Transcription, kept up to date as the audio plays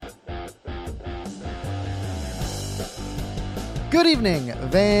Good evening,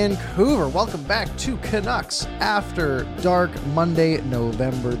 Vancouver. Welcome back to Canucks After Dark, Monday,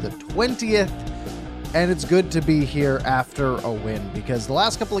 November the 20th. And it's good to be here after a win because the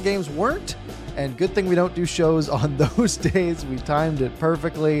last couple of games weren't. And good thing we don't do shows on those days. We timed it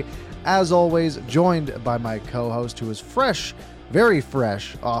perfectly. As always, joined by my co-host who is fresh, very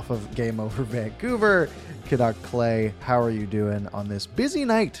fresh off of Game Over Vancouver, Canuck Clay. How are you doing on this busy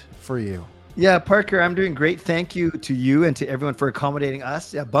night for you? Yeah, Parker, I'm doing great. Thank you to you and to everyone for accommodating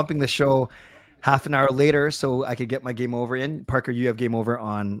us. Yeah, bumping the show half an hour later so I could get my Game Over in. Parker, you have Game Over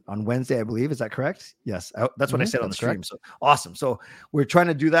on Wednesday, I believe. Is that correct? Yes, that's what I said on the stream. Correct. So awesome. So we're trying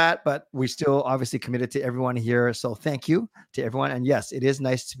to do that, but we still obviously committed to everyone here. So thank you to everyone. And yes, it is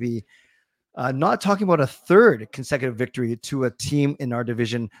nice to be not talking about a third consecutive victory to a team in our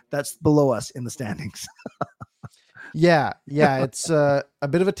division that's below us in the standings. Yeah, it's a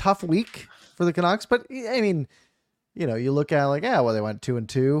bit of a tough week for the Canucks, but I mean, you know, you look at like, yeah, well, they went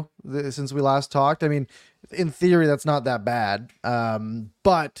 2-2 since we last talked. I mean, in theory, that's not that bad.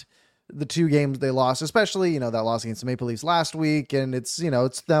 But the two games they lost, especially, you know, that loss against the Maple Leafs last week, and it's, you know,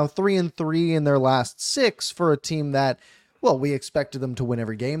 it's now 3-3 in their last 6 for a team that, well, we expected them to win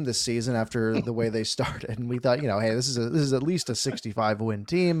every game this season after the way they started. And we thought, you know, hey, this is at least a 65-win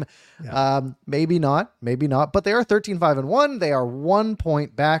team. Yeah. Maybe not, but they are 13-5-1. They are 1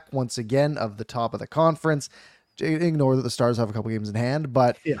 point back once again of the top of the conference. Ignore that the Stars have a couple games in hand,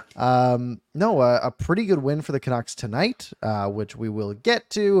 but a pretty good win for the Canucks tonight, which we will get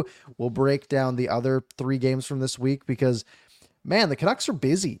to. We'll break down the other 3 games from this week because, man, the Canucks are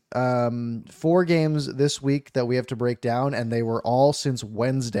busy. 4 games this week that we have to break down, and they were all since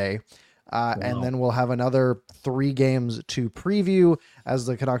Wednesday. Wow. And then we'll have another 3 games to preview as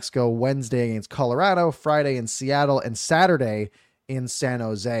the Canucks go Wednesday against Colorado, Friday in Seattle, and Saturday in San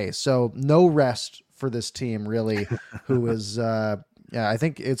Jose. So no rest for this team, really, who is, I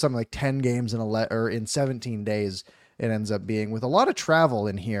think it's something like 10 games in 17 days it ends up being, with a lot of travel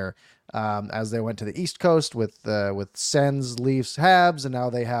in here. As they went to the East Coast with Sens, Leafs, Habs, and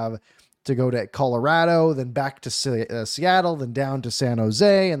now they have to go to Colorado, then back to Seattle, then down to San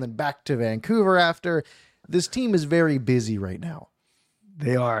Jose, and then back to Vancouver after. This team is very busy right now.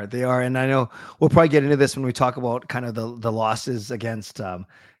 They are. And I know we'll probably get into this when we talk about kind of the losses against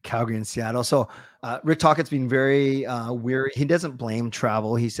Calgary and Seattle. So Rick Tocchet's been very weary. He doesn't blame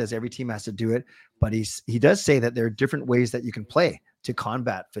travel. He says every team has to do it, but he does say that there are different ways that you can play to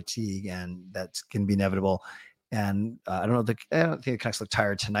combat fatigue, and that can be inevitable. And I don't think the Canucks look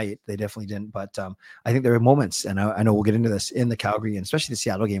tired tonight. They definitely didn't, but I think there are moments, and I know we'll get into this in the Calgary and especially the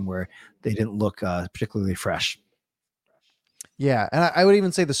Seattle game, where they didn't look particularly fresh. Yeah, and I would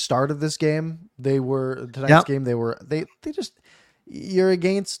even say the start of this game, game, they just, you're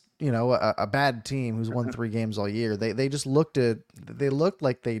against, you know, a bad team who's won 3 games all year. They just looked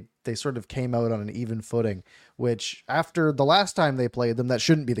like they sort of came out on an even footing, which after the last time they played them, that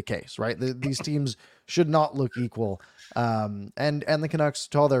shouldn't be the case, right? These teams should not look equal. And the Canucks,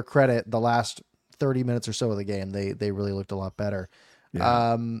 to all their credit, the last 30 minutes or so of the game, they really looked a lot better.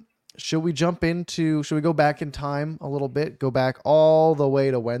 Yeah. Should we go back in time a little bit, go back all the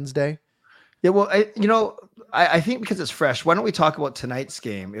way to Wednesday? Yeah, well, I think because it's fresh, why don't we talk about tonight's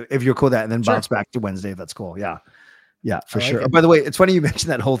game, if you're cool with that, and then bounce back to Wednesday if that's cool. Yeah, for sure. By the way, it's funny you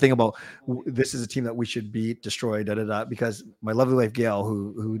mentioned that whole thing about this is a team that we should beat, destroy, because my lovely wife Gail,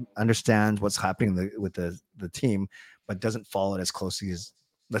 who understands what's happening with the team, but doesn't follow it as closely as,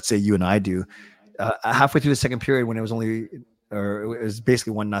 let's say, you and I do. Halfway through the second period, when it was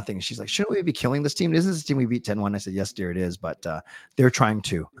basically 1-0, she's like, shouldn't we be killing this team? Isn't this team we beat 10-1? I said, yes, dear, it is, but they're trying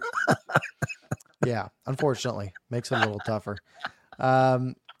to. Yeah, unfortunately, makes it a little tougher.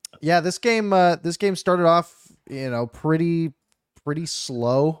 This game started off, you know, pretty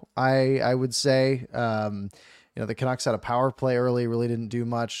slow. I would say, you know, the Canucks had a power play early, really didn't do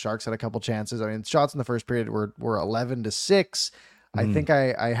much. Sharks had a couple chances. I mean, shots in the first period were 11-6. I think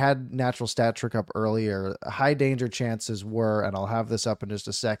I had natural stat trick up earlier. High danger chances were, and I'll have this up in just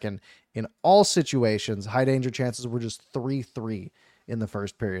a second, in all situations, high danger chances were just 3-3 in the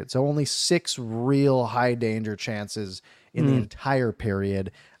first period. So only 6 real high danger chances in the entire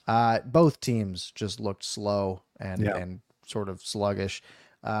period. Both teams just looked slow and sort of sluggish,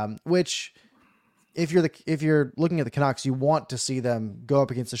 which if you're looking at the Canucks, you want to see them go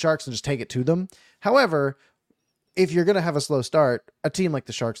up against the Sharks and just take it to them. However, if you're going to have a slow start, a team like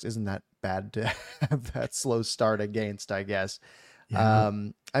the Sharks isn't that bad to have that slow start against, I guess. Yeah.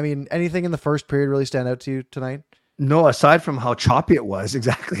 I mean, anything in the first period really stand out to you tonight? No, aside from how choppy it was,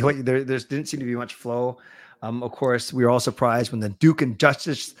 exactly. There didn't seem to be much flow. Of course, we were all surprised when the Duke and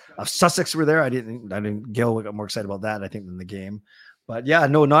Duchess of Sussex were there. Gail got more excited about that, I think, than the game. But yeah,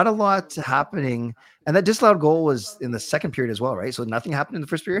 no, not a lot happening. And that disallowed goal was in the second period as well, right? So nothing happened in the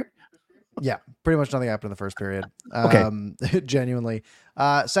first period. Yeah, pretty much nothing happened in the first period. Okay. Genuinely.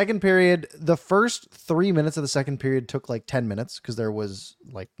 Second period, the first 3 minutes of the second period took like 10 minutes because there was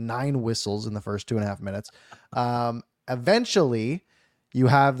like 9 whistles in the first 2.5 minutes. Eventually, you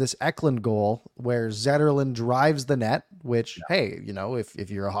have this Eklund goal where Zetterlund drives the net, which, hey,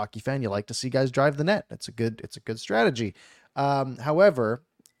 if you're a hockey fan, you like to see guys drive the net. It's a good strategy. However,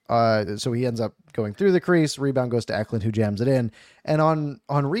 so he ends up going through the crease. Rebound goes to Eklund, who jams it in. And on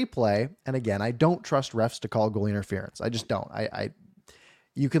replay, and again, I don't trust refs to call goal interference. I just don't.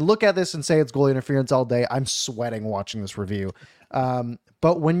 You can look at this and say it's goal interference all day. I'm sweating watching this review.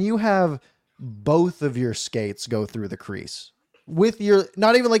 But when you have both of your skates go through the crease with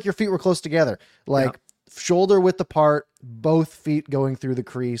not even like your feet were close together, like shoulder width apart, both feet going through the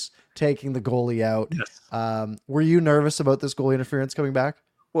crease, taking the goalie out. Yes. Were you nervous about this goal interference coming back?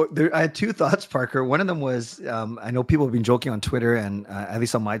 Well, I had 2 thoughts, Parker. One of them was, I know people have been joking on Twitter and at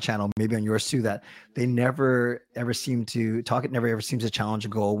least on my channel, maybe on yours too, that they never ever seem to talk. It never ever seems to challenge a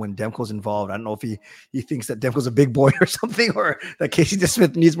goal when Demko's involved. I don't know if he thinks that Demko's a big boy or something, or that Casey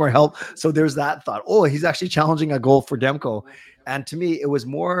DeSmith needs more help. So there's that thought. Oh, he's actually challenging a goal for Demko. And to me, it was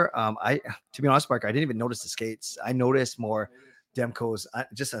more, to be honest, Parker, I didn't even notice the skates. I noticed more Demko's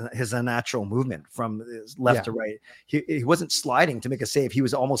just his unnatural movement from left to right. He wasn't sliding to make a save. He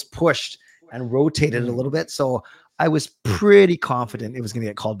was almost pushed and rotated a little bit. So I was pretty confident it was going to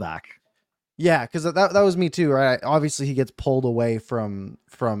get called back. Yeah, because that was me too, right? Obviously, he gets pulled away from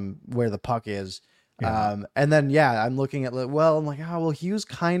where the puck is. Yeah. And then, I'm looking at, I'm like, Hughes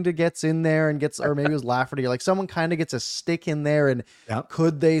kind of gets in there and gets, or maybe it was Lafferty, like someone kind of gets a stick in there. And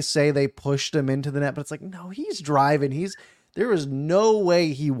could they say they pushed him into the net? But it's like, no, he's driving. There was no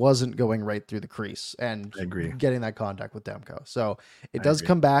way he wasn't going right through the crease and getting that contact with Demko. So it does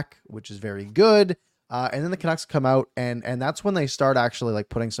come back, which is very good. And then the Canucks come out and that's when they start actually like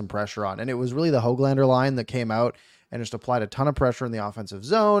putting some pressure on. And it was really the Höglander line that came out and just applied a ton of pressure in the offensive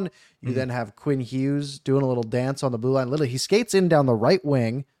zone. You then have Quinn Hughes doing a little dance on the blue line. Literally, he skates in down the right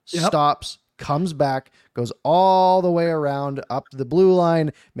wing, stops, comes back, goes all the way around up the blue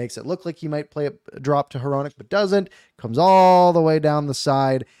line, makes it look like he might play a drop to Hronek, but doesn't, comes all the way down the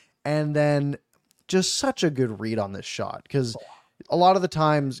side. And then just such a good read on this shot, because a lot of the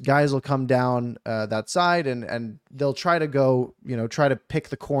times guys will come down that side and they'll try to go, try to pick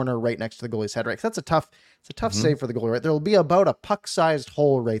the corner right next to the goalie's head, right? 'Cause that's a tough save for the goalie, right? There'll be about a puck-sized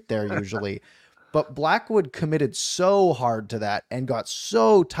hole right there usually. But Blackwood committed so hard to that and got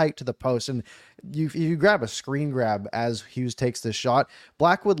so tight to the post. And you grab a screen grab as Hughes takes this shot,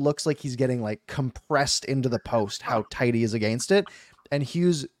 Blackwood looks like he's getting like compressed into the post, how tight he is against it. And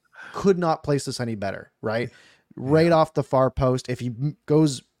Hughes could not place this any better, right? Right off the far post. If he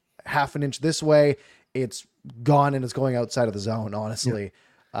goes half an inch this way, it's gone and it's going outside of the zone, honestly.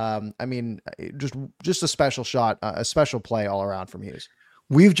 I mean, just a special shot, a special play all around from Hughes.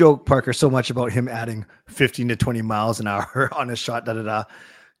 We've joked, Parker, so much about him adding 15 to 20 miles an hour on his shot.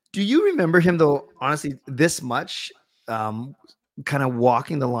 Do you remember him, though, honestly, this much kind of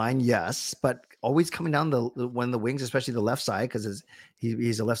walking the line? Yes, but always coming down one of the wings, especially the left side, because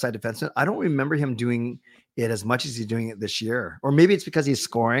he's a left side defenseman. I don't remember him doing it as much as he's doing it this year. Or maybe it's because he's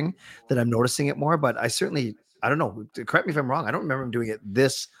scoring that I'm noticing it more. But I don't know. Correct me if I'm wrong. I don't remember him doing it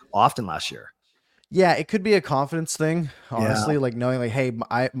this often last year. Yeah, it could be a confidence thing, honestly, like knowing like, hey,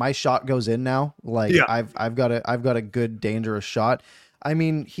 my shot goes in now. Like I've got a good dangerous shot. I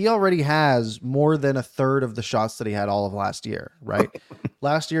mean, he already has more than a third of the shots that he had all of last year, right?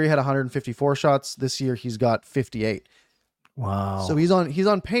 Last year he had 154 shots. This year he's got 58. Wow. So he's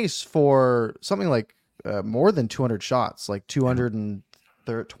on pace for something like more than 200 shots, like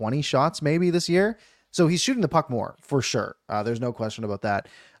 220 shots maybe this year. So he's shooting the puck more for sure. There's no question about that.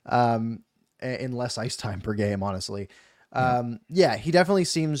 In less ice time per game, honestly. He definitely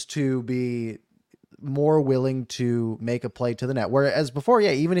seems to be more willing to make a play to the net. Whereas before,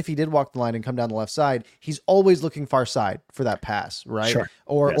 even if he did walk the line and come down the left side, he's always looking far side for that pass, right? Sure.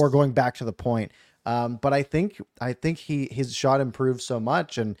 Or going back to the point. But I think his shot improved so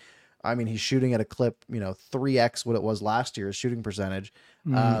much, and I mean he's shooting at a clip, 3x what it was last year's shooting percentage.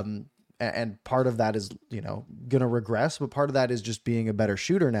 And part of that is, gonna regress, but part of that is just being a better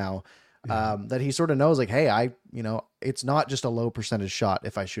shooter now. That he sort of knows like, hey, it's not just a low percentage shot.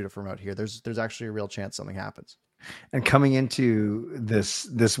 If I shoot it from out here, there's actually a real chance something happens. And coming into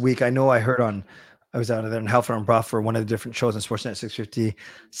this week, I know I heard on I was out of there in Halford and Brough for one of the different shows on Sportsnet 650.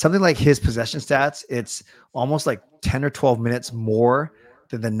 Something like his possession stats, it's almost like 10 or 12 minutes more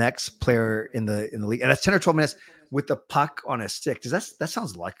than the next player in the league. And that's 10 or 12 minutes with the puck on a stick. That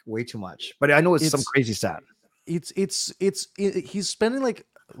sounds like way too much. But I know it's some crazy stat. He's spending like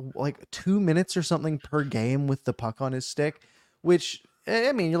 2 minutes or something per game with the puck on his stick, which,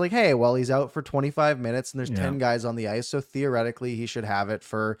 I mean, you're like, hey, well, he's out for 25 minutes and there's 10 guys on the ice, so theoretically he should have it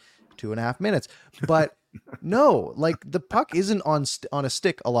for 2.5 minutes. But no, like the puck isn't on a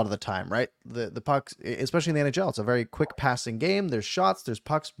stick a lot of the time, right? The puck, especially in the NHL, it's a very quick passing game. There's shots, there's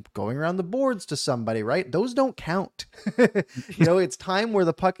pucks going around the boards to somebody, right? Those don't count. It's time where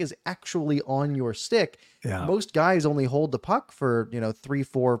the puck is actually on your stick. Yeah. Most guys only hold the puck for 3,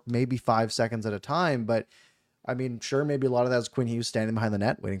 4, maybe 5 seconds at a time, but I mean, sure, maybe a lot of that is Quinn Hughes standing behind the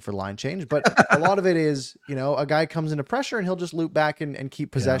net waiting for line change, but a lot of it is, a guy comes into pressure and he'll just loop back and keep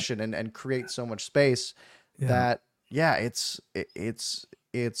possession and create so much space that, it's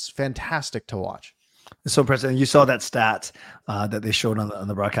fantastic to watch. It's so impressive. And you saw that stat that they showed on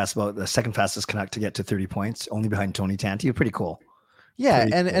the broadcast about the second fastest Canuck to get to 30 points, only behind Tony Tanti. Pretty cool. Yeah,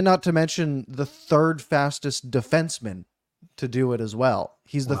 and not to mention the third fastest defenseman to do it as well.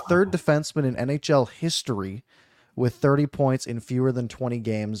 He's the third defenseman in NHL history with 30 points in fewer than 20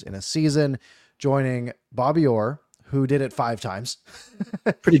 games in a season, joining Bobby Orr, who did it 5 times.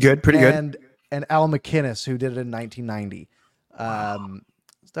 Pretty good. And Al McInnes, who did it in 1990.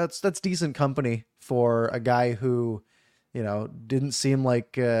 That's decent company for a guy who, didn't seem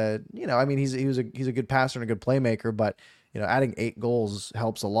like, I mean, he's a good passer and a good playmaker, but adding 8 goals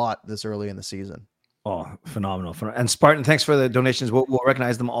helps a lot this early in the season. Oh, phenomenal. And Spartan, thanks for the donations. We'll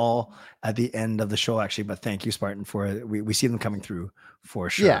recognize them all at the end of the show, actually. But thank you, Spartan, for we see them coming through for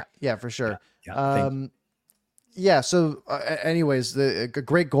sure. Yeah, for sure. So anyways, a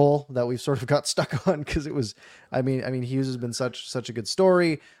great goal that we've sort of got stuck on because it was, I mean, Hughes has been such a good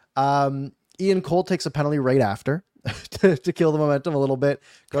story. Ian Cole takes a penalty right after to kill the momentum a little bit,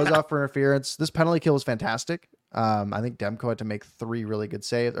 goes off for interference. This penalty kill was fantastic. I think Demko had to make 3 really good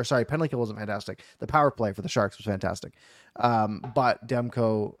saves. Or sorry, penalty kill wasn't fantastic. The power play for the Sharks was fantastic. But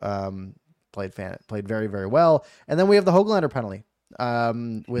Demko played very, very well. And then we have the Höglander penalty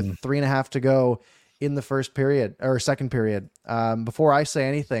with 3.5 to go in the first period or second period. Before I say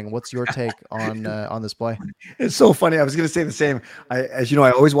anything, what's your take on this play? It's so funny. I was going to say the same. As you know, I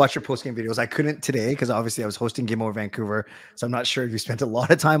always watch your post-game videos. I couldn't today because obviously I was hosting Game Over Vancouver. So I'm not sure if you spent a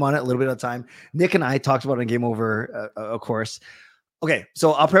lot of time on it, a little bit of time. Nick and I talked about it on Game Over, of course. Okay,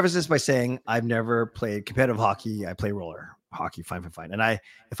 so I'll preface this by saying I've never played competitive hockey. I play roller hockey, fine. And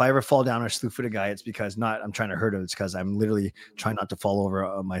if I ever fall down or slew-foot a guy, it's because I'm trying to hurt him. It's because I'm literally trying not to fall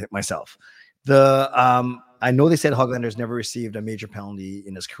over myself. I know they said Höglander's never received a major penalty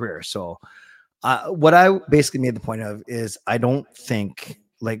in his career. So what I basically made the point of is I don't think,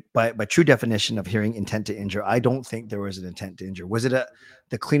 like by true definition of hearing intent to injure, I don't think there was an intent to injure. Was it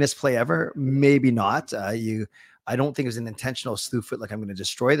the cleanest play ever? Maybe not. I don't think it was an intentional slew foot, like I'm going to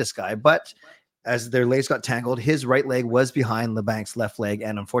destroy this guy. But as their legs got tangled, his right leg was behind LeBanc's left leg,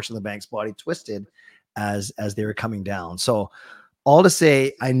 and unfortunately, LeBanc's body twisted as they were coming down. So all to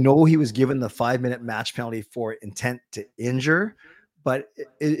say, I know he was given the 5-minute match penalty for intent to injure, but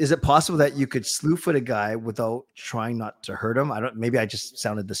is it possible that you could slew foot a guy without trying not to hurt him? Maybe I just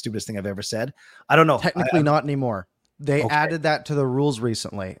sounded the stupidest thing I've ever said. I don't know. Technically not anymore. They added that to the rules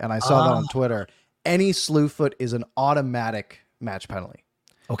recently, and I saw that on Twitter. Any slew foot is an automatic match penalty.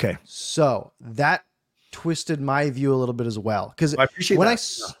 Okay. So that twisted my view a little bit as well, because when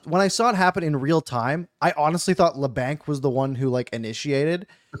I saw it happen in real time, I honestly thought LeBanc was the one who initiated,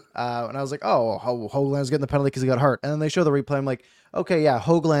 and I was like, oh, Höglander's getting the penalty because he got hurt. And then they show the replay. I'm like, okay, yeah,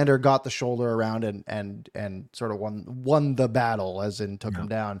 Höglander got the shoulder around and sort of won the battle, as in took him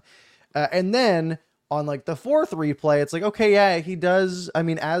down. And then on the fourth replay, it's like, okay, yeah, he does. I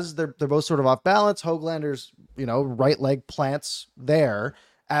mean, as they're both sort of off balance, Höglander's right leg plants there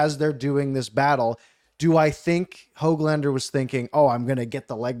as they're doing this battle. Do I think Höglander was thinking, oh, I'm going to get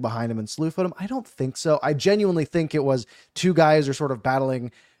the leg behind him and slew foot him? I don't think so. I genuinely think it was two guys are sort of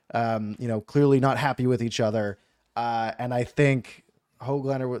battling, clearly not happy with each other. And I think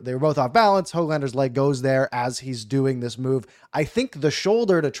Höglander, they were both off balance. Höglander's leg goes there as he's doing this move. I think the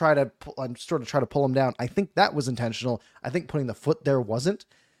shoulder to try to pull him down, I think that was intentional. I think putting the foot there wasn't.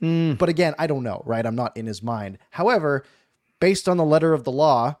 But again, I don't know, right? I'm not in his mind. However, based on the letter of the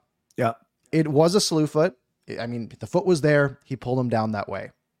law, it was a slew foot. I mean, the foot was there. He pulled him down that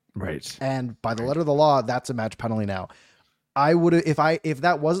way. Right. And by the letter of the law, that's a match penalty now. I would have, if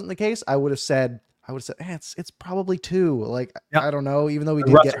that wasn't the case, I would have said, it's probably 2. I don't know, even though we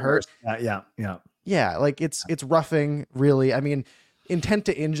did get hurt. Yeah. Yeah, like it's roughing, really. I mean, intent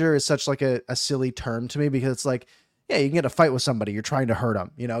to injure is such like a silly term to me, because it's like, yeah, you can get a fight with somebody, you're trying to hurt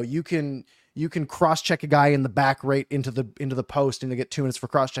them. You can cross check a guy in the back right into the post and to get 2 minutes for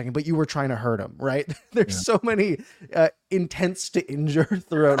cross checking, but you were trying to hurt him, right? There's so many intents to injure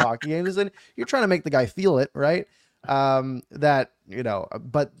throughout hockey games, and you're trying to make the guy feel it, right? But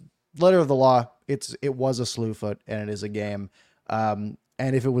letter of the law, it was a slew foot and it is a game. And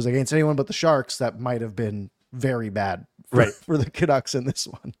if it was against anyone but the Sharks, that might have been very bad for the Canucks in this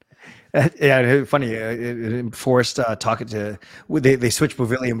one. Yeah, funny. It forced talking to they switched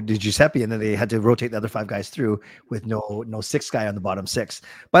Bovillian to Giuseppe, and then they had to rotate the other 5 guys through with no sixth guy on the bottom 6.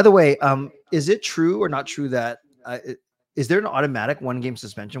 By the way, is it true or not true that is there an automatic 1-game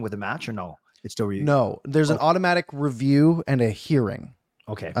suspension with a match, or no? It's still no. There's an automatic review and a hearing.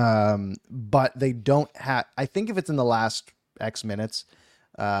 Okay. But they don't have. I think if it's in the last X minutes,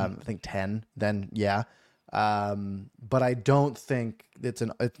 I think 10, then yeah. But I don't think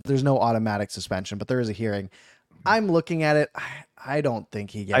there's no automatic suspension, but there is a hearing. I'm looking at it. I don't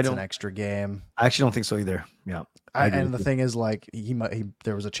think he gets an extra game. I actually don't think so either. Yeah. And the thing is, like,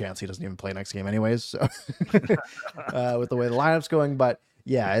 there was a chance he doesn't even play next game anyways. So with the way the lineup's going, but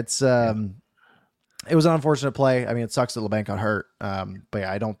yeah, it was an unfortunate play. I mean, it sucks that LeBanc got hurt. But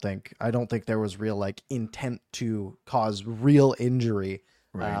yeah, I don't think there was real like intent to cause real injury.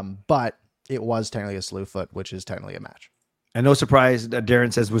 Right. But it was technically a slew foot, which is technically a match. And no surprise,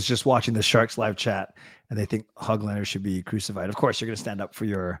 Darren says was just watching the Sharks live chat, and they think Höglander should be crucified. Of course, you're going to stand up for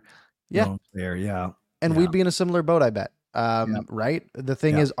your own player. Yeah. And we'd be in a similar boat, I bet. Right. The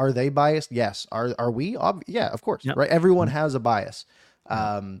thing is, are they biased? Yes. Are we? Yeah, of course. Right. Everyone has a bias.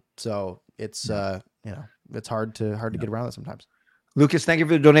 So it's, it's hard to get around it sometimes. Lucas, thank you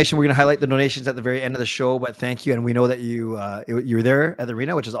for the donation. We're going to highlight the donations at the very end of the show, but thank you. And we know that you were there at the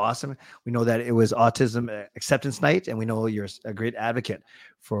arena, which is awesome. We know that it was Autism Acceptance Night, and we know you're a great advocate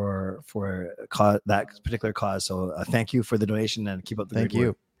for that particular cause. So thank you for the donation, and keep up the great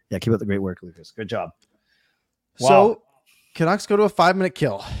work. Yeah, keep up the great work, Lucas. Good job. Wow. So Canucks go to a 5-minute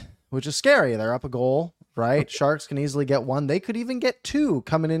kill, which is scary. They're up a goal, right? Sharks can easily get 1. They could even get 2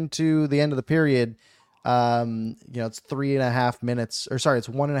 coming into the end of the period. It's 3.5 minutes, or sorry, it's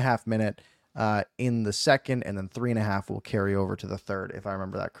 1.5 minute in the second, and then 3.5 will carry over to the third, if I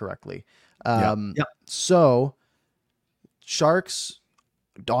remember that correctly. So Sharks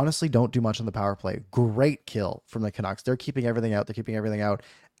honestly don't do much on the power play. Great kill from the Canucks. They're keeping everything out.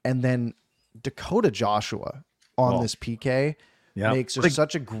 And then Dakota Joshua on this PK makes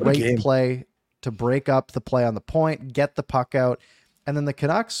such a great play to break up the play on the point, get the puck out. And then the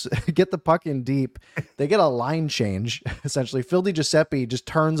Canucks get the puck in deep. They get a line change, essentially. Phil Giuseppe just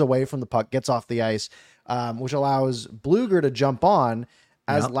turns away from the puck, gets off the ice, which allows Blueger to jump on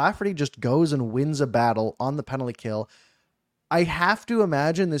as Lafferty just goes and wins a battle on the penalty kill. I have to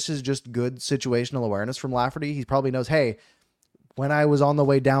imagine this is just good situational awareness from Lafferty. He probably knows, hey, when I was on the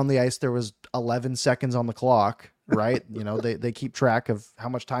way down the ice, there was 11 seconds on the clock, right? They keep track of how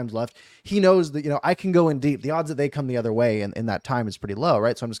much time's left. He knows that, I can go in deep. The odds that they come the other way in that time is pretty low,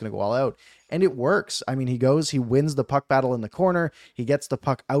 right? So I'm just going to go all out. And it works. I mean, he wins the puck battle in the corner. He gets the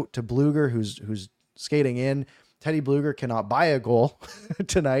puck out to Blueger, who's skating in. Teddy Blueger cannot buy a goal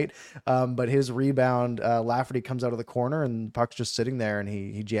tonight, but his rebound, Lafferty comes out of the corner and the puck's just sitting there, and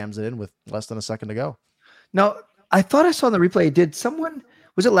he jams it in with less than a second to go. Now, I thought I saw in the replay,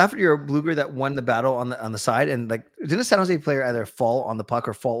 was it Lafferty or Blueger that won the battle on the side? And like, didn't a San Jose player either fall on the puck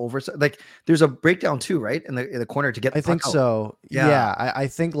or fall over? So, like, there's a breakdown too, right? In the corner to get the puck think out. So. Yeah. I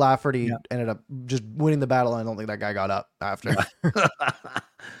think Lafferty ended up just winning the battle. And I don't think that guy got up after.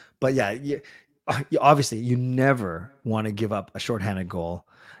 But obviously you never want to give up a shorthanded goal.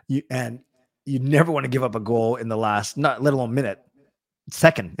 You never want to give up a goal in the last, let alone minute,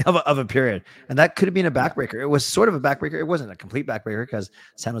 second of a period. And that could have been a backbreaker. It was sort of a backbreaker. It wasn't a complete backbreaker because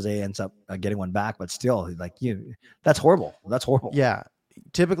San Jose ends up getting one back, but still, that's horrible. That's horrible. Yeah.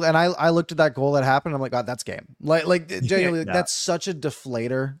 Typically, and I looked at that goal that happened. I'm like, God, that's game. Like genuinely, that's such a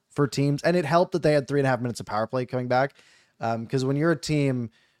deflator for teams. And it helped that they had 3.5 minutes of power play coming back. Because when you're a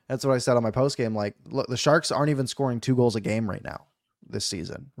team, that's what I said on my post game. Like, look, the Sharks aren't even scoring 2 goals a game right now this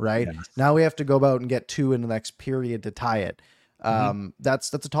season, right? Yes. Now we have to go out and get 2 in the next period to tie it.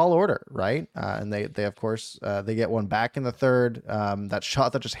 That's a tall order, right? And they of course they get one back in the third. That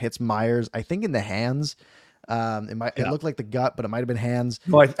shot that just hits Myers, I think in the hands. It looked like the gut, but it might have been hands.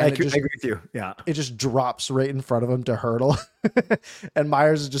 No, I agree with you. Yeah, it just drops right in front of him to Hurdle, and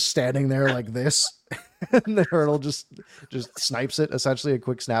Myers is just standing there like this, and the Hurdle just snipes it. Essentially, a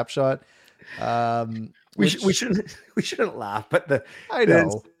quick snapshot. We shouldn't laugh, but I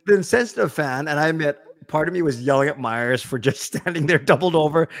know the insensitive fan, and I admit, part of me was yelling at Myers for just standing there doubled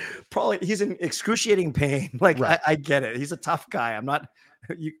over. Probably he's in excruciating pain. Like Right. I get it. He's a tough guy. I'm not.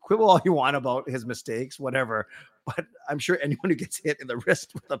 You quibble all you want about his mistakes, whatever. But I'm sure anyone who gets hit in the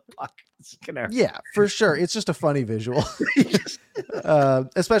wrist with a puck is gonna. Yeah, for sure. It's just a funny visual,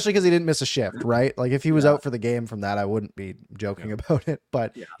 especially because he didn't miss a shift, right? Like if he was out for the game from that, I wouldn't be joking about it.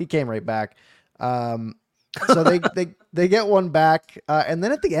 But he came right back. So they get one back, and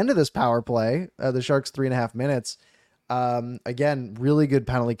then at the end of this power play, the Sharks 3.5 minutes. Again, really good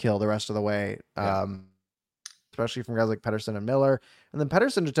penalty kill the rest of the way, especially from guys like Pettersson and Miller. And then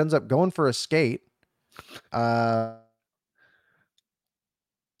Pettersson just ends up going for a skate.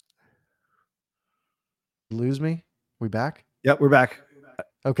 Lose me? We back? Yep, we're back.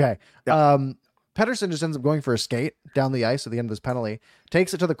 Okay. Pettersson just ends up going for a skate down the ice at the end of this penalty,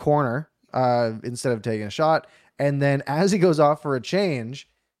 takes it to the corner instead of taking a shot. And then as he goes off for a change,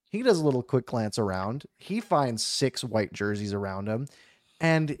 he does a little quick glance around. He finds 6 white jerseys around him.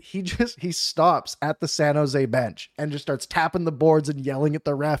 And he stops at the San Jose bench and just starts tapping the boards and yelling at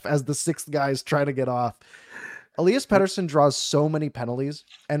the ref as the 6th guys try to get off. Elias Pettersson draws so many penalties,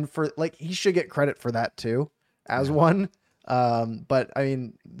 and he should get credit for that too, as one. But I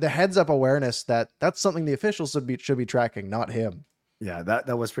mean, the heads up awareness that's something the officials should be tracking, not him. Yeah,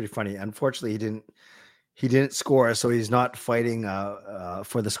 that was pretty funny. Unfortunately, he didn't score, so he's not fighting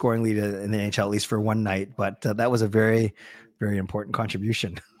for the scoring lead in the NHL, at least for one night. But that was a very, very important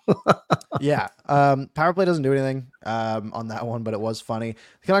contribution. Yeah. Power play doesn't do anything on that one, but it was funny.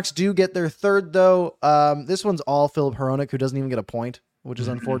 The Canucks do get their third, though. This one's all Filip Hronek, who doesn't even get a point, which is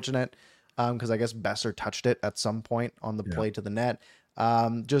unfortunate because I guess Besser touched it at some point on the play to the net.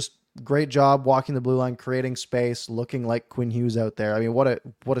 Just great job walking the blue line, creating space, looking like Quinn Hughes out there. I mean, what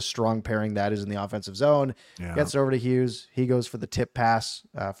a strong pairing that is in the offensive zone. Yeah. Gets over to Hughes. He goes for the tip pass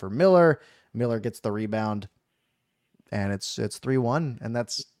for Miller. Miller gets the rebound, and it's 3-1. And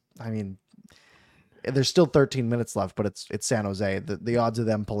that's, I mean, there's still 13 minutes left, but it's San Jose. The odds of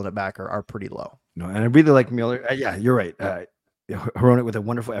them pulling it back are pretty low. No, and I really like Miller. Yeah, you're right. Hronek with a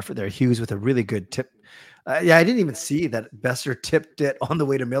wonderful effort there. Hughes with a really good tip. I didn't even see that Besser tipped it on the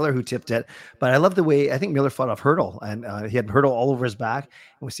way to Miller, who tipped it. But I love the way I think Miller fought off Hurdle, and he had Hurdle all over his back,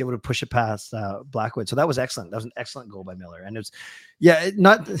 and was able to push it past Blackwood. So that was excellent. That was an excellent goal by Miller. And it's, I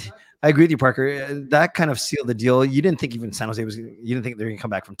agree with you, Parker. That kind of sealed the deal. You didn't think even San Jose you didn't think they were going to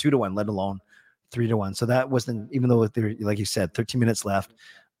come back from 2-1, let alone 3-1. So that wasn't, even though there, like you said, 13 minutes left.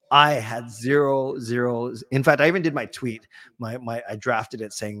 I had 0-0. In fact, I even did my tweet. I drafted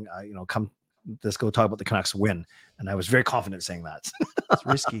it saying, let's go talk about the Canucks win, and I was very confident saying that. It's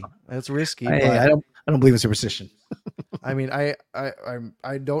risky. It's risky. I don't believe in superstition. I mean, I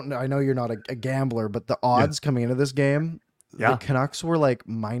don't know. I know you're not a gambler, but the odds coming into this game, the Canucks were like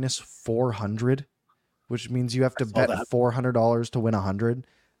 -400, which means you have to bet $400 to win 100.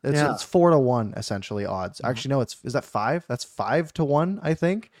 It's 4-1 essentially odds. Mm-hmm. Actually, no, is that 5? That's 5-1, I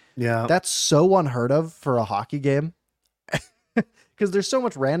think. Yeah, that's so unheard of for a hockey game. Because there's so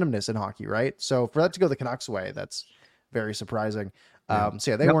much randomness in hockey, right? So for that to go the Canucks way, that's very surprising.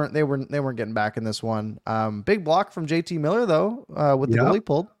 So they weren't getting back in this one. Big block from JT Miller though, with the goalie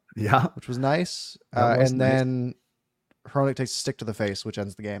pulled, which was nice. And then Hronek takes a stick to the face, which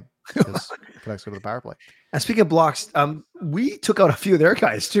ends the game because the Canucks go to the power play. And speaking of blocks, we took out a few of their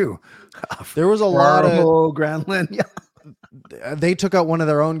guys too. There was a lot of Granlund. Yeah, they took out one of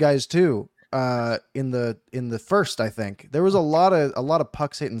their own guys too. In the first, I think there was a lot of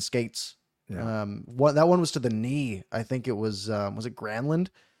pucks hitting skates. That one was to the knee. I think it was it Granlund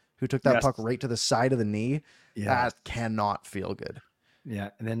who took that puck right to the side of the knee. Yeah. That cannot feel good. Yeah.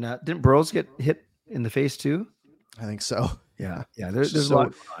 And then didn't Burrows get hit in the face too? I think so. Yeah. Yeah. There's a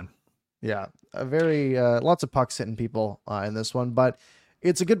lot going on. Yeah. A very lots of pucks hitting people in this one, but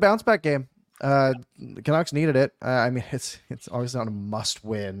it's a good bounce back game. The Canucks needed it. I mean, it's always not a must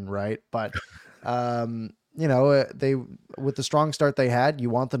win, right? But they with the strong start they had, you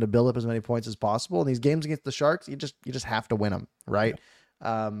want them to build up as many points as possible. And these games against the Sharks, you just have to win them, right?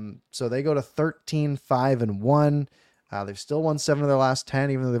 Yeah. So they go to 13-5-1. They've still won 7 of their last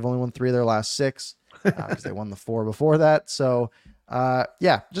 10, even though they've only won 3 of their last 6 because they won the 4 before that. So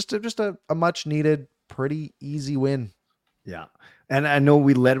just a much needed, pretty easy win. Yeah. And I know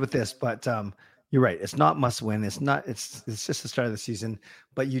we led with this, but you're right. It's not must win. It's just the start of the season,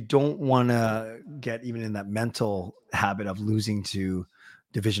 but you don't want to get even in that mental habit of losing to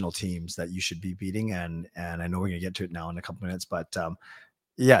divisional teams that you should be beating. And I know we're going to get to it now in a couple minutes, but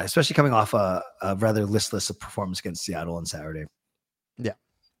especially coming off a rather listless performance against Seattle on Saturday. Yeah.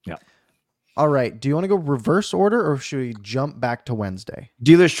 Yeah. All right. Do you want to go reverse order or should we jump back to Wednesday?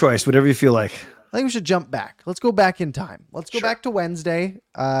 Dealer's choice, whatever you feel like. I think we should jump back. Let's go back in time. Let's go Sure. back to Wednesday.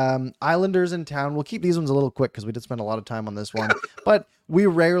 Islanders in town. We'll keep these ones a little quick because we did spend a lot of time on this one. But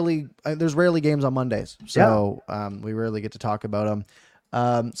there's rarely games on Mondays. So we rarely get to talk about them.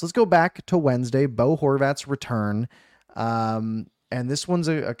 So let's go back to Wednesday. Bo Horvat's return. And this one's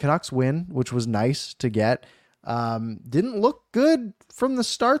a Canucks win, which was nice to get. Didn't look good from the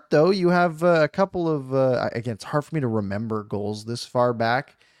start, though. You have a couple of, again, it's hard for me to remember goals this far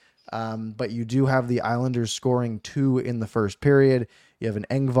back. But you do have the Islanders scoring 2 in the first period. You have an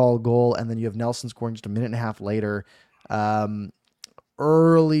Engvall goal, and then you have Nelson scoring just a minute and a half later.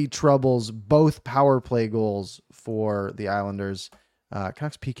 Early troubles, both power play goals for the Islanders.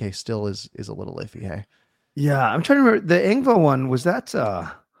 Canucks PK still is a little iffy, hey? Yeah, I'm trying to remember. The Engvall one, was that...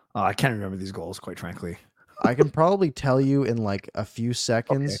 I can't remember these goals, quite frankly. I can probably tell you in like a few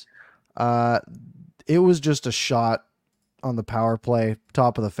seconds. Okay. It was just a shot on the power play,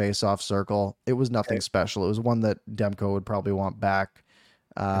 top of the face-off circle. It was nothing special. It was one that Demko would probably want back.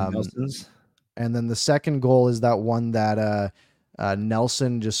 And then the second goal is that one that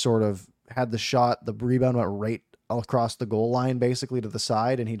Nelson just sort of had the shot. The rebound went right across the goal line, basically to the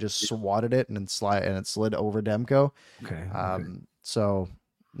side, and he just swatted it and it slid over Demko. Okay. So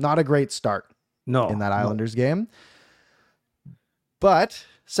not a great start. In that Islanders game. But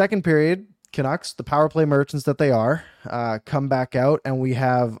second period, Canucks, the power play merchants that they are, come back out, and we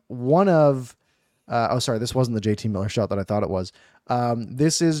have one of this wasn't the JT Miller shot that I thought it was.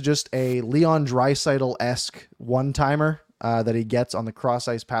 This is just a Leon Draisaitl-esque one-timer that he gets on the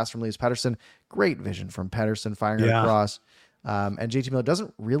cross-ice pass from Elias Pettersson. Great vision from Pettersson firing it across. And JT Miller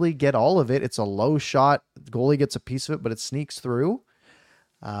doesn't really get all of it. It's a low shot. The goalie gets a piece of it, but it sneaks through.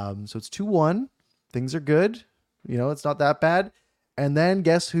 So it's 2-1. Things are good. It's not that bad. And then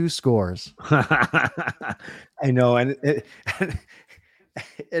guess who scores? I know. And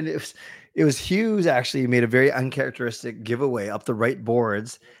it was Hughes actually made a very uncharacteristic giveaway up the right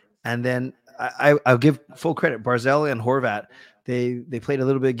boards. And then I'll give full credit. Barzal and Horvat, they played a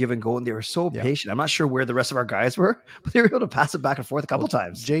little bit of give and go, and they were so patient. I'm not sure where the rest of our guys were, but they were able to pass it back and forth a couple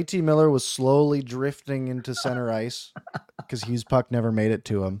times. JT Miller was slowly drifting into center ice because Hughes' puck never made it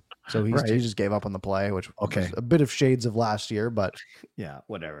to him. So he just gave up on the play, which was a bit of shades of last year, but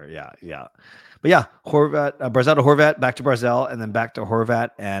whatever. Yeah. But Horvat, Barzal to Horvat, back to Barzal, and then back to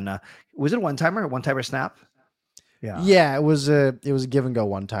Horvat. And was it a one-timer snap? Yeah, it was a give and go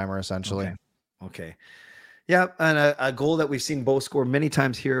one-timer essentially. Okay. Yeah, and a goal that we've seen both score many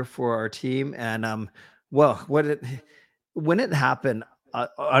times here for our team. And when it happened,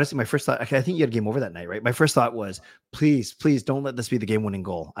 honestly, my first thought, I think you had a game over that night, right? My first thought was, please don't let this be the game-winning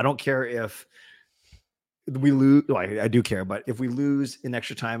goal. I don't care if we lose. Well, I do care, but if we lose in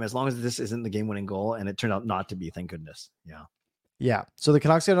extra time, as long as this isn't the game-winning goal, and it turned out not to be, thank goodness. Yeah. So the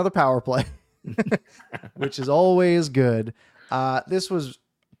Canucks get another power play, which is always good. This was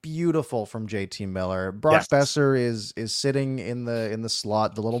beautiful from JT Miller. Brock Besser is sitting in the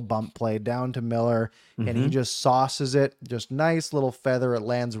slot, the little bump play down to Miller, and he just sauces it. Just nice little feather. It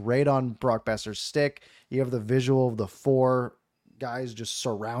lands right on Brock Besser's stick. You have the visual of the 4 guys just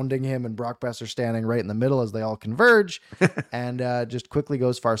surrounding him and Brock Besser standing right in the middle as they all converge and just quickly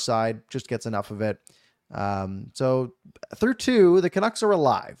goes far side, just gets enough of it. So through 2, the Canucks are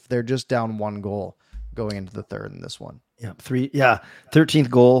alive. They're just down 1 goal going into the third in this one. 13th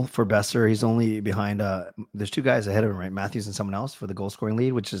goal for Besser. He's only behind there's 2 guys ahead of him, right? Matthews and someone else for the goal scoring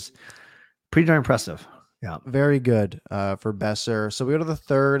lead, which is pretty darn impressive. Yeah, very good for Besser. So we go to the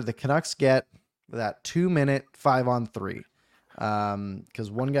third. The Canucks get that 2-minute 5-on-3 because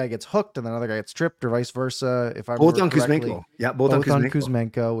one guy gets hooked and another guy gets tripped, or vice versa. If I both on Kuzmenko, both on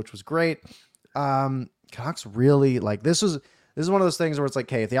Kuzmenko, which was great. Canucks really this is one of those things where it's like,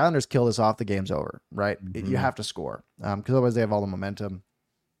 hey, if the Islanders kill this off, the game's over, right? You have to score because otherwise they have all the momentum.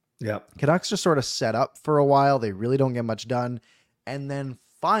 Yeah, Canucks just sort of set up for a while. They really don't get much done, and then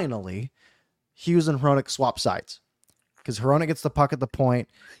finally, Hughes and Hronek swap sides because Hronek gets the puck at the point.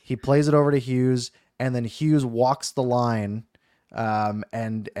 He plays it over to Hughes, and then Hughes walks the line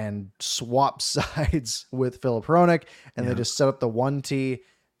and swaps sides with Philip Hronek, and they just set up the 1T,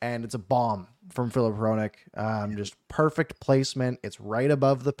 and it's a bomb from Philip Hronek. Just perfect placement. It's right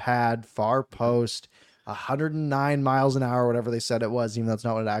above the pad, far post, 109 miles an hour, whatever they said it was, even though that's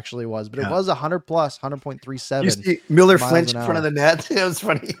not what it actually was, but it was 100 plus, 100.37. You see Miller flinched in front of the net. It was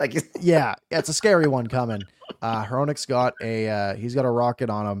funny. Yeah, it's a scary one coming. Hronek's got he's got a rocket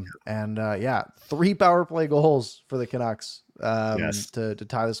on him, and 3 power play goals for the Canucks to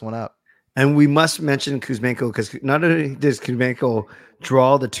tie this one up. And we must mention Kuzmenko because not only does Kuzmenko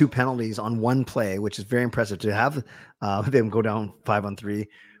draw the 2 penalties on one play, which is very impressive to have them go down 5-on-3.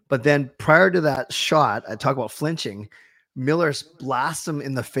 But then prior to that shot, I talk about flinching. Miller blasts him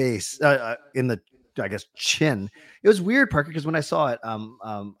in the face, in the I guess chin. It was weird, Parker, because when I saw it,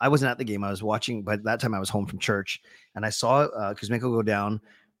 I wasn't at the game. I was watching. By that time, I was home from church, and I saw Kuzmenko go down.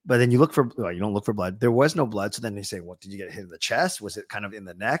 But then you look for, well, you don't look for blood. There was no blood. So then they say, well, did you get hit in the chest? Was it kind of in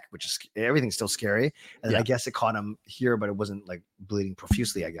the neck? Which is, everything's still scary. And I guess it caught him here, but it wasn't like bleeding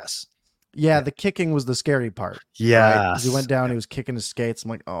profusely, I guess. Yeah, the kicking was the scary part. Yeah, because he went down, he was kicking his skates.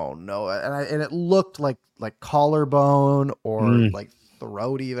 I'm like, oh no, and it looked like collarbone or like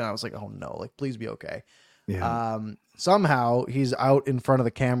throat even. I was like, oh no, like please be okay. Yeah. Somehow he's out in front of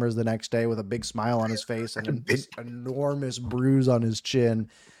the cameras the next day with a big smile on his face and this enormous bruise on his chin.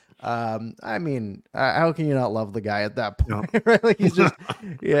 I mean, how can you not love the guy at that point? No. Right? Like he's just,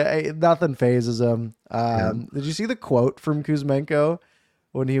 nothing phases him. Did you see the quote from Kuzmenko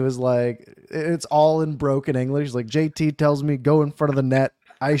when he was like, it's all in broken English? Like, JT tells me go in front of the net,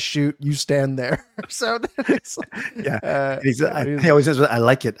 I shoot, you stand there. So it's like, he always says, I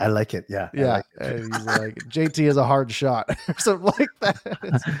like it. I like it. Yeah. Yeah. He's like, JT is a hard shot or something like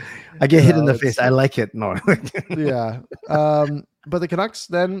that. I get hit in the face. I like it. No. Yeah. But the Canucks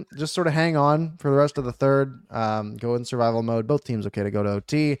then just sort of hang on for the rest of the third, go in survival mode. Both teams okay to go to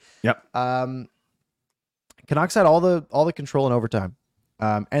OT. Yep. Canucks had all the control in overtime.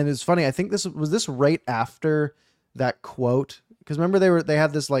 And it's funny, I think this was right after that quote, because remember they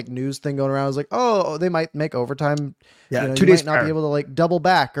had this like news thing going around. I was like, oh, they might make overtime. Yeah, 2 days might not be able to like double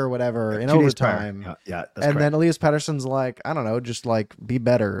back or whatever in overtime. Yeah, that's and correct. Then Elias Pettersson's like, I don't know, just like be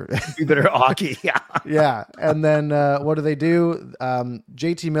better, be better at hockey. Yeah, yeah. And then what do they do?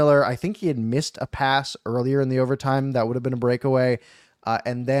 JT Miller, I think he had missed a pass earlier in the overtime that would have been a breakaway,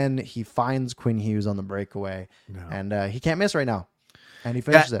 and then he finds Quinn Hughes on the breakaway, and he can't miss right now, and he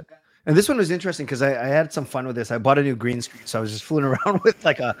finishes it. And this one was interesting because I had some fun with this. I bought a new green screen, so I was just fooling around with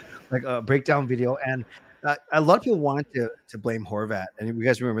like a breakdown video. And a lot of people wanted to blame Horvat. And if you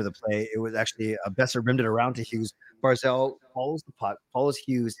guys remember the play, it was actually Besser rimmed it around to Hughes. Barzal follows the puck, follows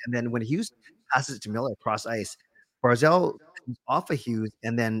Hughes, and then when Hughes passes it to Miller across ice, Barzal comes off of Hughes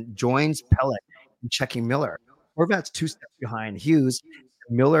and then joins Pelech in checking Miller. Horvat's 2 steps behind Hughes.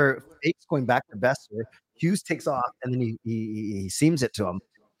 Miller fakes going back to Besser. Hughes takes off, and then he seams it to him.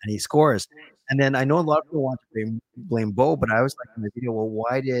 And he scores. And then I know a lot of people want to blame Bo, but I was like in the video, well,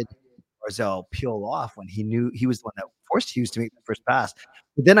 why did Barzal peel off when he knew he was the one that forced Hughes to make the first pass?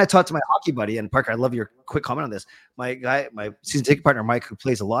 But then I talked to my hockey buddy, and Parker, I love your quick comment on this. My season ticket partner, Mike, who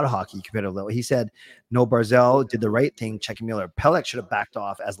plays a lot of hockey competitively, he said, no, Barzal did the right thing checking Miller. Pelech should have backed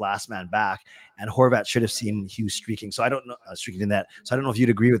off as last man back, and Horvat should have seen Hughes streaking. So I don't know, streaking in that. So I don't know if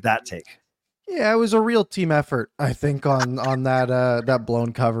you'd agree with that take. Yeah, it was a real team effort, I think, on that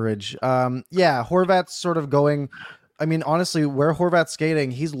blown coverage. Horvat's sort of going. I mean, honestly, where Horvat's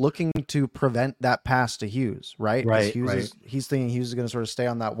skating, he's looking to prevent that pass to Hughes, right? Right. He's thinking Hughes is going to sort of stay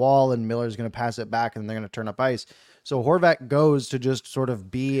on that wall, and Miller's going to pass it back, and they're going to turn up ice. So Horvat goes to just sort of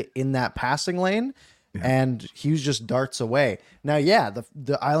be in that passing lane, and Hughes just darts away. Now,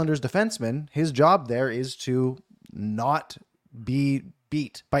 the Islanders defenseman, his job there is to not be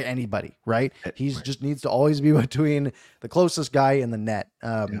beat by anybody, right? Just needs to always be between the closest guy and the net.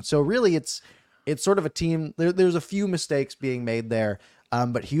 So really it's sort of a team. There's a few mistakes being made there,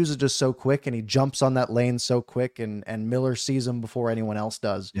 but Hughes is just so quick, and he jumps on that lane so quick, and Miller sees him before anyone else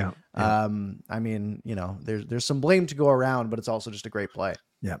does. I mean, there's some blame to go around, but it's also just a great play.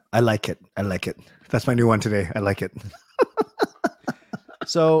 Yeah, I like it. That's my new one today. I like it.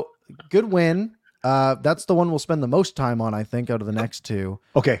 So good win. That's the one we'll spend the most time on, I think, out of the next two.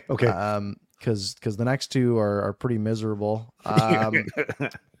 Okay. Because the next two are pretty miserable.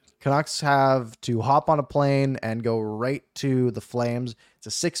 Canucks have to hop on a plane and go right to the Flames. It's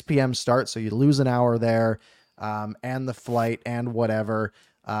a 6 p.m. start, so you lose an hour there, and the flight and whatever.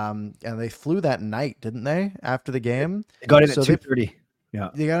 And they flew that night, didn't they? After the game, they got in at 2:30. You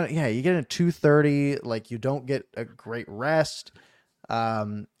get in at 2:30. Like, you don't get a great rest.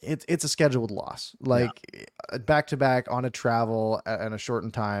 It's a scheduled loss, like back to back on a travel and a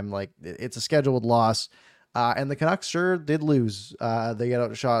shortened time. Like, it's a scheduled loss. And the Canucks sure did lose. They get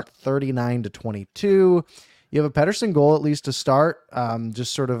outshot 39-22. You have a Pettersson goal, at least to start.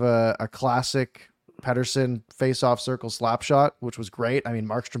 Just sort of a classic Pettersson face-off circle slap shot, which was great. I mean,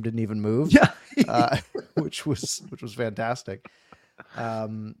 Markstrom didn't even move. Which was fantastic.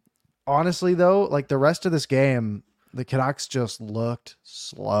 Honestly though, like the rest of this game, the Canucks just looked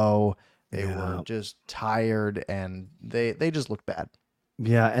slow. They were just tired, and they just looked bad.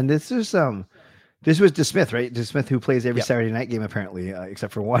 Yeah, and this was DeSmith, right? DeSmith, who plays every Yep. Saturday night game, apparently,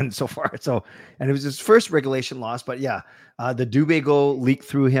 except for one so far. So, and it was his first regulation loss. But yeah, the Dubé goal leaked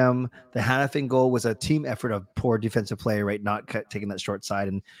through him. The Hannafin goal was a team effort of poor defensive play, right? Not taking that short side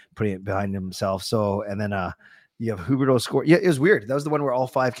and putting it behind himself. So, and then you have Huberto score. Yeah, it was weird. That was the one where all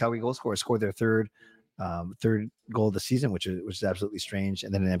 5 Calgary goal scorers scored their third goal of the season, which is absolutely strange.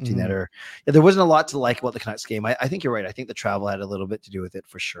 And then an empty netter. Yeah, there wasn't a lot to like about the Canucks game. I think you're right. I think the travel had a little bit to do with it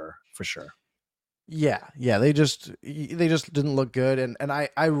for sure. For sure. Yeah, they just didn't look good, and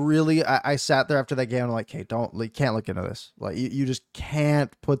I really I sat there after that game. And I'm like, hey, can't look into this. Like you just can't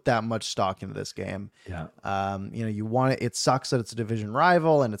put that much stock into this game. Yeah. You want it. It sucks that it's a division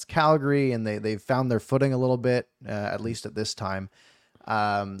rival and it's Calgary, and they've found their footing a little bit, at least at this time.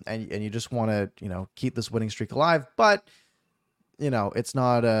 And you just want to keep this winning streak alive, but it's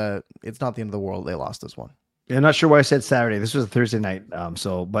not the end of the world. They lost this one. Yeah, I'm not sure why I said Saturday. This was a Thursday night.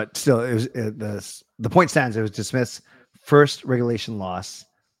 But still, it was the point stands. It was DeSmith's first regulation loss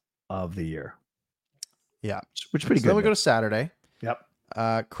of the year. Yeah, which is pretty good. Then we go to Saturday.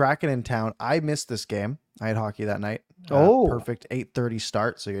 Yep. Kraken in town. I missed this game. I had hockey that night. Perfect 8:30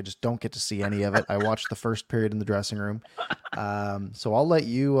 start, so you just don't get to see any of it. I watched the first period in the dressing room. So I'll let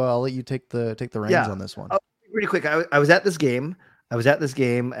you take the reins on this one. Really quick. I was at this game.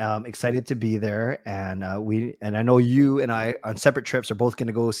 Excited to be there, and I know you and I on separate trips are both going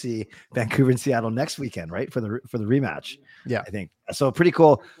to go see Vancouver and Seattle next weekend, right, for the rematch. Yeah, I think so. Pretty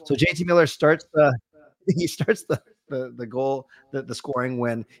cool. So JT Miller starts the goal, the scoring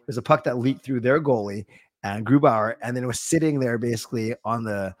when there's a puck that leaked through their goalie and Grubauer, and then it was sitting there basically on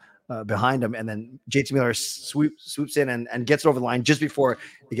the behind him, and then JT Miller swoops in and gets it over the line just before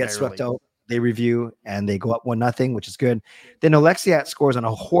it gets swept out. They review and they go up 1-0, which is good. Then Oleksiak scores on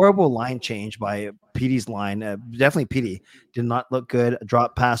a horrible line change by Petey's line. Definitely Petey did not look good. A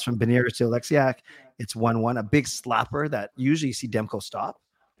drop pass from Beniers to Oleksiak. It's 1-1. A big slapper that usually you see Demko stop,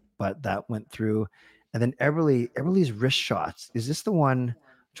 but that went through. And then Eberle's wrist shots. Is this the one? I'm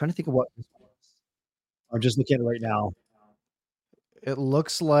trying to think of what. I'm just looking at it right now. It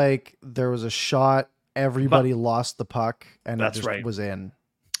looks like there was a shot. Everybody lost the puck, and it just was in.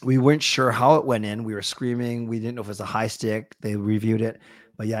 We weren't sure how it went in. We were screaming. We didn't know if it was a high stick. They reviewed it.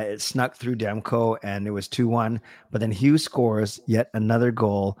 But yeah, it snuck through Demko, and it was 2-1. But then Hughes scores yet another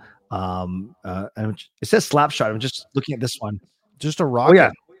goal. And it says slap shot. I'm just looking at this one. Just a rocket. Oh,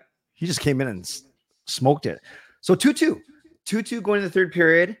 yeah. He just came in and smoked it. So 2-2. 2-2 going to the third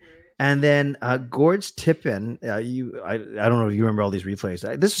period. And then Gord's tip-in. I don't know if you remember all these replays.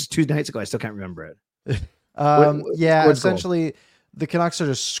 This was 2 nights ago. I still can't remember it. Essentially – the Canucks are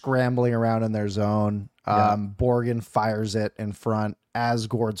just scrambling around in their zone. Borgen fires it in front as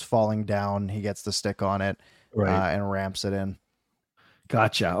Gord's falling down. He gets the stick on it and ramps it in.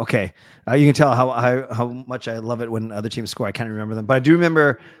 Gotcha. Okay. You can tell how much I love it when other teams score. I can't remember them, but I do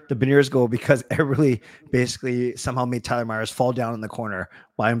remember the Beniers goal because Eberle basically somehow made Tyler Myers fall down in the corner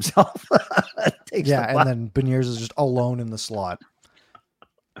by himself. And then Beniers is just alone in the slot.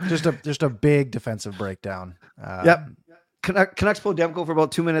 Just a big defensive breakdown. Yep. Canucks pull Demko for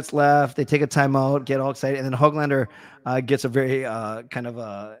about 2 minutes left. They take a timeout, get all excited, and then Höglander gets a very kind of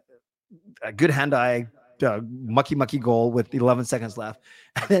a good hand-eye, mucky goal with 11 seconds left.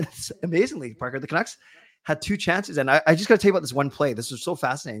 And then amazingly, Parker, the Canucks had 2 chances. And I just got to tell you about this one play. This was so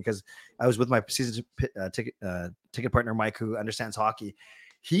fascinating because I was with my season ticket partner, Mike, who understands hockey.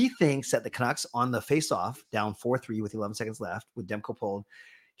 He thinks that the Canucks on the face-off, down 4-3 with 11 seconds left, with Demko pulled,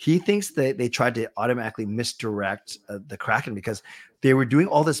 he thinks that they tried to automatically misdirect the Kraken because they were doing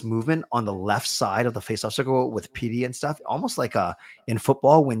all this movement on the left side of the faceoff circle with PD and stuff, almost like in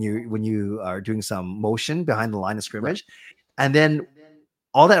football when you are doing some motion behind the line of scrimmage, and then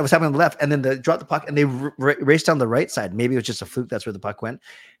all that was happening on the left, and then they dropped the puck and they raced down the right side. Maybe it was just a fluke. That's where the puck went,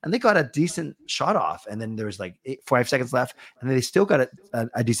 and they got a decent shot off. And then there was like 5 seconds left, and then they still got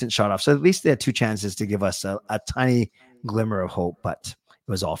a decent shot off. So at least they had 2 chances to give us a tiny glimmer of hope, but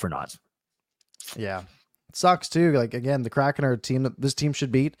it was all for naught. Yeah. It sucks too. Like again, the Kraken are a team that this team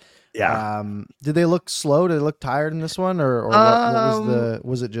should beat. Yeah. Did they look slow? Did they look tired in this one? Or what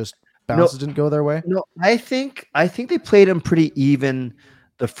was it just bounces didn't go their way? No, I think they played them pretty even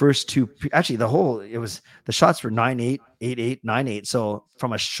the first 2. Actually, the shots were 9-8, 8-8, 9-8. So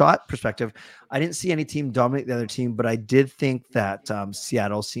from a shot perspective, I didn't see any team dominate the other team, but I did think that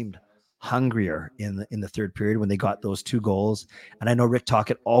Seattle seemed hungrier in the third period when they got those 2 goals. And I know Rick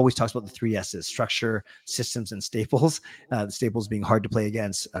Tocchet always talks about the 3 S's: structure, systems, and staples. The staples being hard to play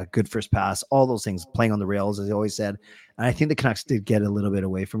against, a good first pass, all those things, playing on the rails, as he always said. And I think the Canucks did get a little bit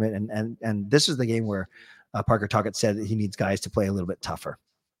away from it. And this is the game where Parker Tocchet said that he needs guys to play a little bit tougher.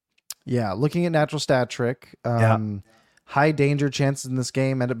 Yeah, looking at natural stat trick, high danger chances in this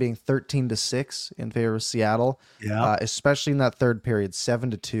game end up being 13-6 in favor of Seattle. Yeah, especially in that third period,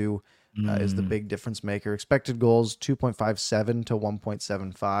 7-2 is the big difference maker. Expected goals 2.57 to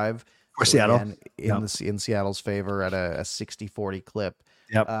 1.75 for Seattle. Again, in Seattle's favor at a 60-40 clip.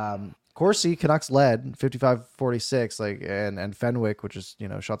 Yep. Corsi, Canucks led 55-46, and Fenwick, which is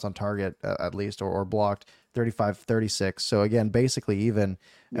shots on target at least or blocked, 35-36. So again, basically even.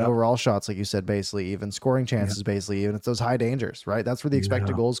 And overall shots, like you said, basically even. Scoring chances, basically even. It's those high dangers, right? That's where the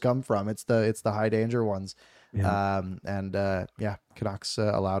expected goals come from. It's the high danger ones. Canucks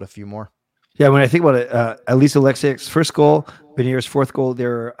allowed a few more. Yeah, when I think about it, at least Alexei's first goal, Benier's fourth goal,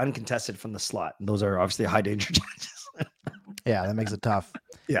 they're uncontested from the slot. And those are obviously high danger chances. Yeah, that makes it tough.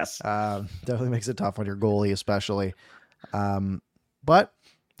 Yes. Definitely makes it tough on your goalie, especially. But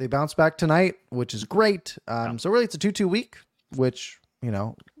they bounce back tonight, which is great. So really it's a 2-2 week, which,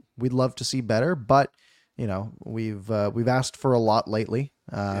 we'd love to see better, but we've asked for a lot lately.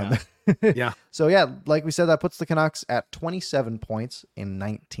 So like we said, that puts the Canucks at 27 points in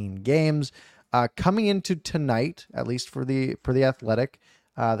 19 games. Coming into tonight, at least for the Athletic,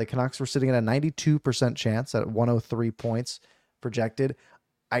 the Canucks were sitting at a 92% chance at 103 points projected.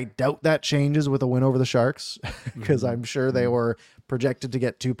 I doubt that changes with a win over the Sharks because I'm sure they were projected to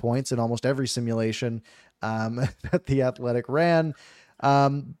get 2 points in almost every simulation that the Athletic ran.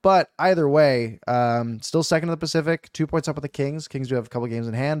 But either way, still second in the Pacific, 2 points up with the Kings. Kings do have a couple games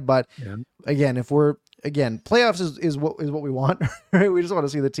in hand, but again, playoffs is what we want, right? We just want to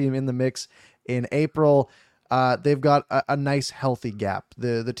see the team in the mix in April. They've got a nice healthy gap.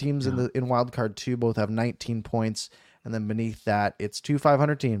 The teams in Wild Card 2 both have 19 points. And then beneath that, it's 2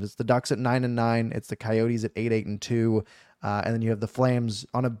 500 teams. It's the Ducks at 9-9. It's the Coyotes at 8-2. And then you have the Flames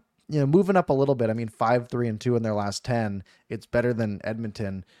on a, moving up a little bit. I mean, 5-3-2 in their last 10. It's better than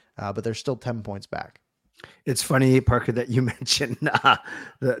Edmonton, but they're still 10 points back. It's funny, Parker, that you mentioned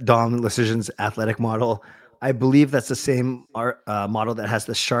the Dom Decisions Athletic model. I believe that's the same model that has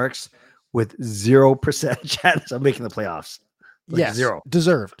the Sharks with 0% chance of making the playoffs. Yes, 0.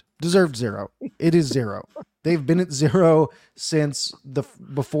 Deserved 0. It is 0. They've been at 0 since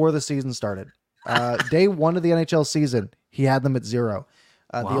before the season started. Day 1 of the NHL season, he had them at 0.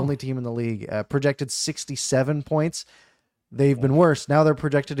 The only team in the league, projected 67 points. They've been worse. Now they're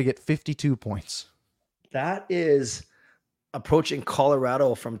projected to get 52 points. That is approaching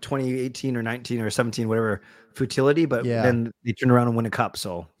Colorado from 2018 or 19 or 17, whatever, futility. But then they turn around and win a cup.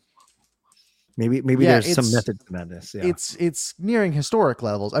 So maybe there's some method to madness. Yeah. It's nearing historic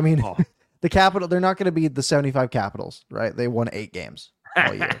levels. I mean, the Capital, they're not going to be the 75 Capitals, right? They won 8 games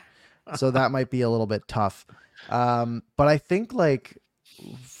all year. So that might be a little bit tough. But I think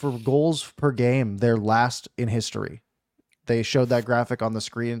for goals per game, they're last in history. They showed that graphic on the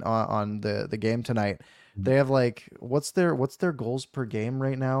screen on the game tonight. They have what's their goals per game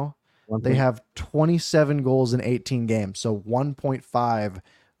right now? They have 27 goals in 18 games. So 1.5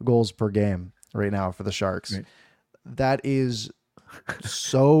 goals per game right now for the Sharks. Right. That is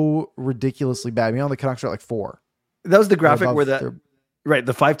so ridiculously bad. The Canucks are at 4. That was the graphic where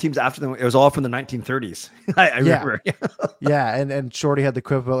the 5 teams after them, it was all from the 1930s. I remember. Yeah. And Shorty had the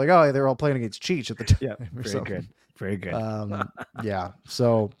quip about they're all playing against Cheech at the time. Yeah. Very good.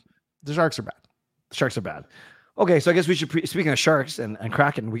 So the Sharks are bad. The Sharks are bad. Okay. So I guess we should, speaking of Sharks and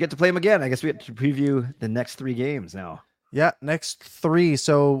Kraken, we get to play them again. I guess we get to preview the next 3 games now. Yeah. Next 3.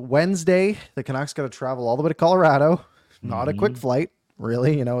 So Wednesday, the Canucks got to travel all the way to Colorado. Not a quick flight,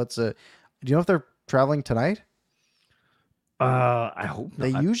 really. Do you know if they're traveling tonight? I hope not.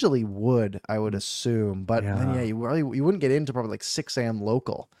 They usually would, I would assume, but then you wouldn't get into probably 6 a.m.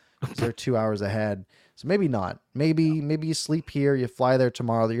 local. So they're 2 hours ahead. So maybe not. Maybe you sleep here, you fly there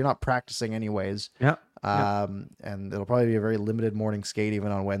tomorrow. You're not practicing anyways. Yeah. And it'll probably be a very limited morning skate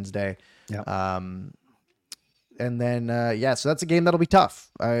even on Wednesday. Yeah. And then so that's a game that'll be tough.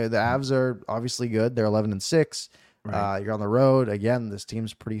 The Avs are obviously good. They're 11-6. Right. You're on the road again. This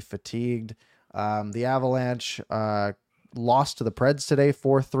team's pretty fatigued. The Avalanche lost to the Preds today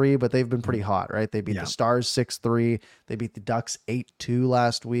 4-3, but they've been pretty hot, right? They beat the Stars 6-3. They beat the Ducks 8-2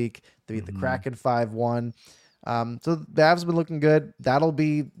 last week. They beat the Kraken 5-1. So the Avs have been looking good. That'll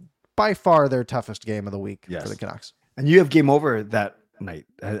be by far their toughest game of the week for the Canucks. And you have game over that night.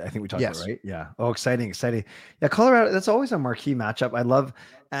 I think we talked about, right? Yeah. Oh, exciting. Yeah, Colorado, that's always a marquee matchup. I love,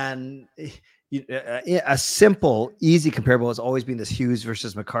 and a simple, easy comparable has always been this Hughes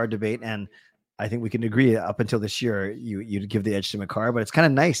versus McCarr debate. And I think we can agree up until this year, you'd give the edge to McCarr, but it's kind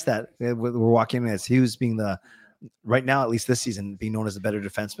of nice that we're walking in as Hughes being the right now, at least this season, being known as a better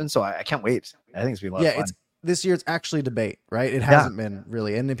defenseman. So I can't wait. I think it's gonna be a lot of fun. It's this year. It's actually a debate, right? It hasn't been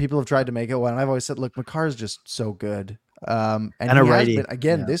really, and then people have tried to make it one. And I've always said, look, Makar's just so good, and a he has righty. been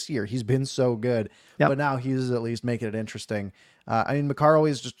again this year. He's been so good, but now he's at least making it interesting. I mean, Makar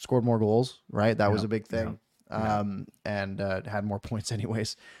always just scored more goals, right? That was a big thing, and had more points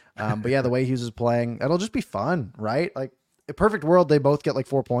anyways. But yeah, the way Hughes is playing, it'll just be fun, right? Like a perfect world, they both get like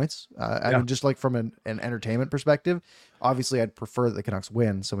 4 points. I mean, just like from an entertainment perspective, obviously I'd prefer that the Canucks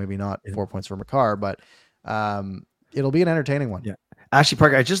win. So maybe not 4 points for Makar, but it'll be an entertaining one. Yeah. Actually,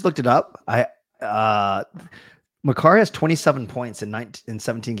 Parker, I just looked it up. Makar has 27 points in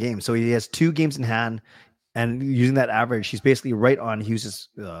 17 games. So he has 2 games in hand, and using that average, he's basically right on Hughes'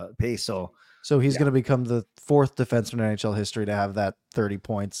 pace. So he's going to become the 4th defenseman in NHL history to have that 30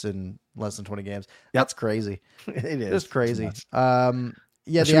 points in less than 20 games. That's crazy. It is. It's crazy. Yeah,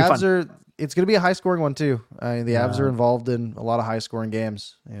 the Avs are. It's going to be a high scoring one too. The Avs are involved in a lot of high scoring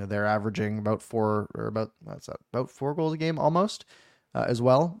games. You know, they're averaging about 4 goals a game almost, as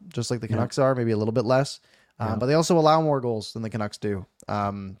well, just like the Canucks are, maybe a little bit less. But they also allow more goals than the Canucks do.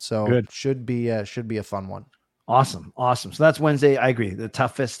 So good. Should be a fun one. Awesome. So that's Wednesday. I agree. The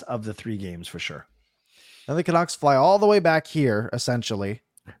toughest of the 3 games for sure. And the Canucks fly all the way back here, essentially,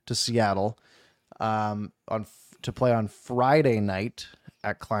 to Seattle, to play on Friday night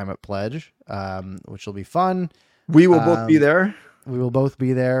at Climate Pledge, which will be fun. We will both be there. We will both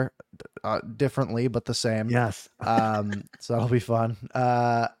be there, differently but the same. Yes. So that'll be fun.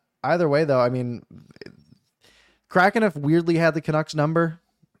 Either way, though, I mean, Kraken have weirdly had the Canucks number.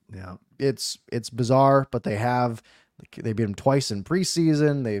 Yeah, it's bizarre, but they beat them twice in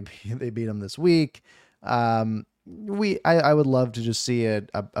preseason. They beat them this week. I would love to just see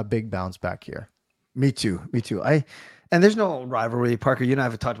a big bounce back here. Me too. And there's no rivalry, Parker. You and I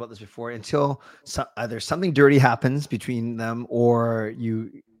have talked about this before. Until either something dirty happens between them, or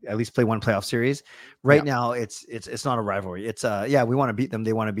you at least play one playoff series. Right now, it's not a rivalry. It's we want to beat them.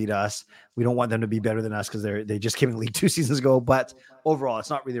 They want to beat us. We don't want them to be better than us because they just came in the league 2 seasons ago. But overall, it's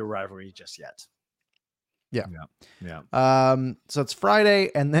not really a rivalry just yet. Yeah. So it's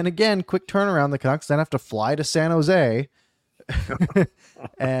Friday, and then again, quick turnaround. The Canucks then have to fly to San Jose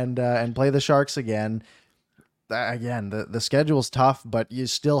and play the Sharks again. Again, the schedule's tough, but you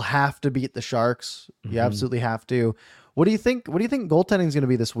still have to beat the Sharks. You absolutely have to. What do you think goaltending is going to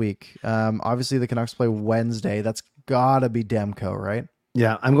be this week? Obviously the Canucks play Wednesday. That's gotta be Demko, right?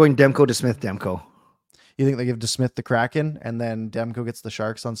 Yeah, I'm going Demko to Smith. Demko. You think they give to Smith the Kraken, and then Demko gets the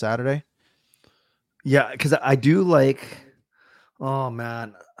Sharks on Saturday? Yeah, because I do like. Oh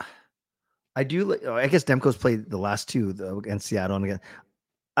man, I do like. I guess Demko's played the last 2 against Seattle, and again,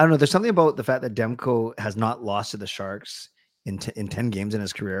 I don't know. There's something about the fact that Demko has not lost to the Sharks in 10 games in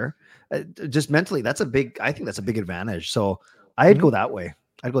his career. Just mentally, I think that's a big advantage. So I'd go that way.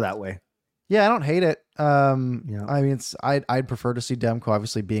 Yeah, I don't hate it. I mean, I'd prefer to see Demko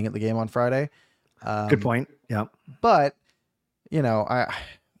obviously being at the game on Friday. Good point. Yeah. But, you know,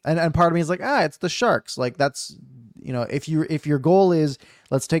 and part of me is like, it's the Sharks. Like that's, you know, if your goal is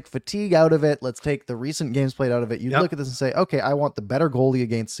let's take fatigue out of it, let's take the recent games played out of it, you look at this and say, okay, I want the better goalie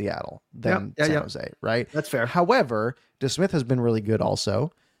against Seattle than San Jose, right? That's fair. However, DeSmith has been really good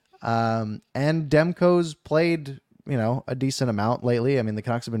also. And Demko's played, you know, a decent amount lately. I mean, the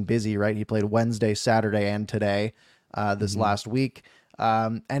Canucks have been busy, right? He played Wednesday, Saturday, and today, this last week.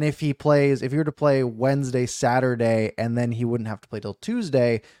 And if he were to play Wednesday, Saturday, and then he wouldn't have to play till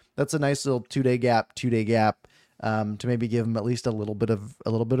Tuesday, that's a nice little 2-day gap, to maybe give him at least a little bit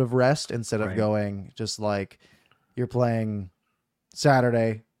of rest instead of going just like you're playing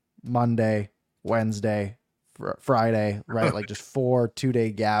Saturday, Monday, Wednesday, Friday, right? Like just 4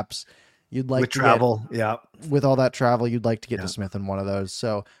 2-day gaps. You'd like with travel. With all that travel, you'd like to get to Smith in one of those.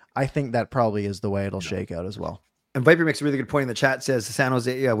 So I think that probably is the way it'll shake out as well. And Viper makes a really good point in the chat. Says San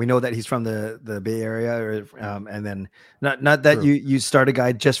Jose. Yeah, we know that he's from the Bay Area, and then not that you start a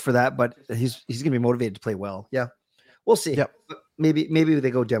guy just for that, but he's gonna be motivated to play well. Yeah, we'll see. Yep. Maybe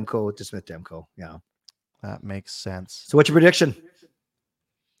they go Demko to Smith. Demko. Yeah, that makes sense. So what's your prediction?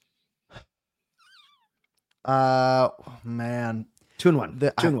 Man, 2-1.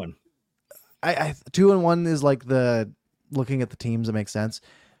 2-1. I 2-1 is like the looking at the teams that makes sense.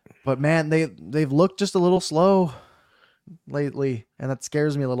 But man, they've looked just a little slow lately, and that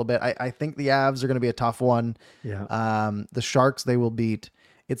scares me a little bit. I think the Avs are going to be a tough one. Yeah. The Sharks they will beat.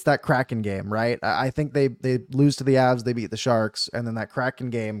 It's that Kraken game, right? I think they lose to the Avs, they beat the Sharks, and then that Kraken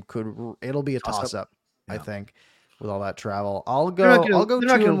game it'll be a toss up. Yeah. I think with all that travel, I'll go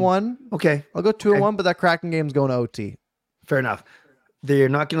 2-1. Okay, I'll go 2-1, but that Kraken game's going to OT. Fair enough. They're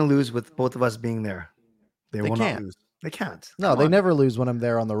not going to lose with both of us being there. They will not lose. They can't. No, they never lose when I'm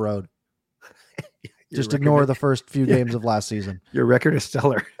there on the road. Just ignore the first few games of last season. Your record is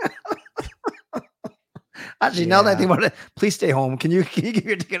stellar. Actually, now that I think about it, please stay home. Can you give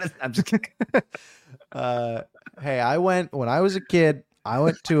your ticket? I'm just kidding. Hey, when I was a kid, I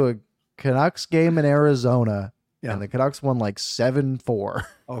went to a Canucks game in Arizona, and the Canucks won like 7-4.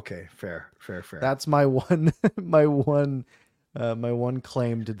 Okay, fair. That's my one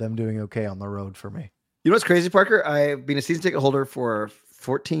claim to them doing okay on the road for me. You know what's crazy, Parker? I've been a season ticket holder for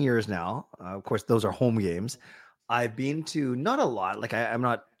 14 years now. Of course, those are home games. I've been to not a lot. Like I'm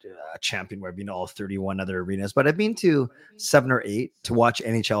not a champion where I've been to all 31 other arenas, but I've been to 7 or 8 to watch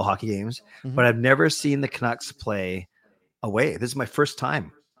NHL hockey games. Mm-hmm. But I've never seen the Canucks play away. This is my first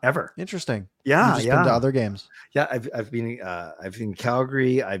time ever. Interesting. Yeah, You've just been to other games. Yeah, I've been in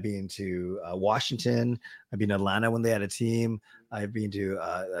Calgary. I've been to Washington. I've been to Atlanta when they had a team. I've been to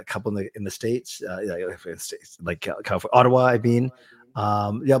a couple in the States, like California, Ottawa. I've been,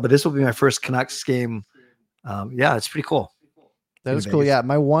 but this will be my first Canucks game. It's pretty cool. That is cool. Yeah,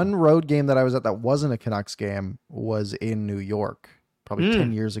 my one road game that I was at that wasn't a Canucks game was in New York, probably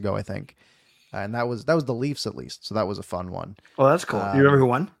 10 years ago, I think, and that was the Leafs at least. So that was a fun one. Oh, that's cool. Do you remember who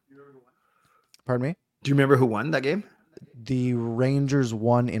won? Pardon me? Do you remember who won that game? The Rangers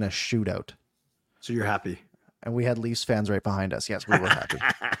won in a shootout. So you're happy. And we had Leafs fans right behind us. Yes, we were happy.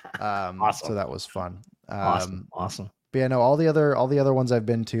 Awesome. So that was fun. Awesome. But yeah, no, all the other ones I've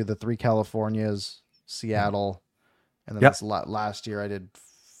been to, the 3 Californias, Seattle, and then last year I did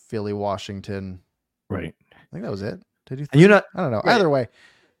Philly, Washington. Right. I think that was it. Did you? I don't know. Right. Either way.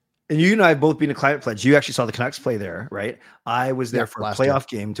 And you and I have both been to Climate Pledge. You actually saw the Canucks play there, right? I was there for a playoff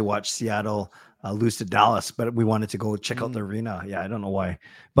game to watch Seattle lose to Dallas, but we wanted to go check out the arena. Yeah, I don't know why,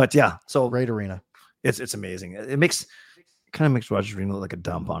 but yeah, so great arena. It's amazing. It kind of makes Rogers Arena look like a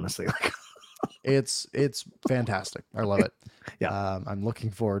dump, honestly. Like it's fantastic. I love it. Yeah, I'm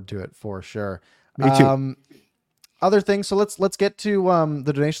looking forward to it for sure. Me too. Other things. So let's get to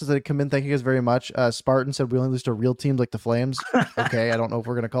the donations that have come in. Thank you guys very much. Spartan said we only lose to real teams like the Flames. Okay, I don't know if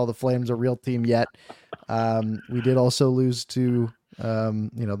we're gonna call the Flames a real team yet. We did also lose to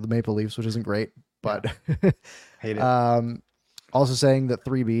the Maple Leafs, which isn't great, but hate it. Also saying that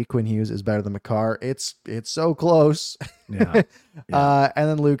 3B Quinn Hughes is better than McCarr. It's so close. Yeah. And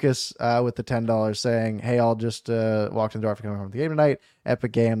then Lucas with the $10 saying, "Hey, I'll just walked in the door after coming home from the game tonight.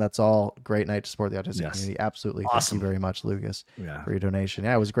 Epic game. That's all. Great night to support the autistic community. Absolutely. Awesome. Thank you very much, Lucas, for your donation.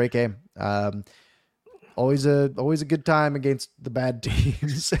 Yeah, it was a great game. Always a good time against the bad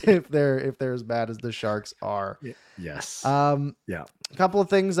teams if they're as bad as the Sharks are. Yes. A couple of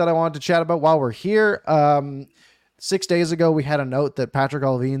things that I wanted to chat about while we're here. 6 days ago, we had a note that Patrick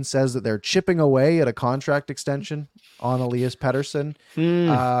Allvin says that they're chipping away at a contract extension on Elias Pettersson.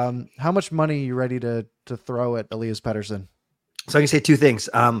 How much money are you ready to throw at Elias Pettersson? So I can say 2 things.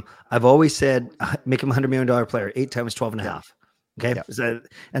 I've always said, make him $100 million player, 8 times 12 and a half. Okay. Yeah. So,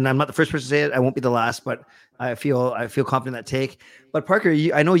 and I'm not the first person to say it. I won't be the last, but I feel confident in that take. But Parker,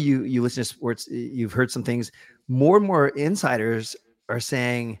 I know you listen to sports. You've heard some things. More and more insiders are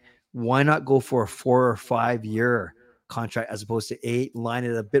saying, why not go for a 4 or 5 year contract as opposed to 8? Line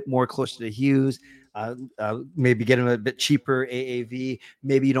it a bit more closer to Hughes. Maybe get him a bit cheaper AAV.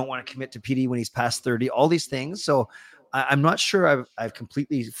 Maybe you don't want to commit to PD when he's past 30. All these things. So I'm not sure I've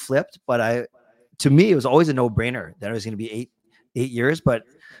completely flipped, but to me it was always a no brainer that it was going to be 8 years. But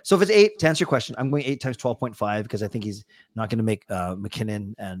so if it's 8, to answer your question, I'm going 8 times 12.5 because I think he's not going to make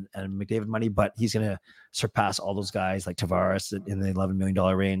McKinnon and McDavid money, but he's going to surpass all those guys like Tavares in the $11 million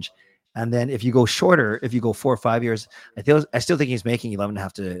range. And then if you go shorter, if you go 4 or 5 years, I still think he's making 11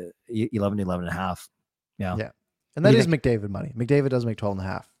 to 11 and a half. Yeah. Yeah. And that is McDavid money. McDavid does make 12 and a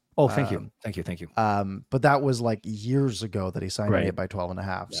half. Oh, thank you. Thank you. But that was like years ago that he signed it by 12 and a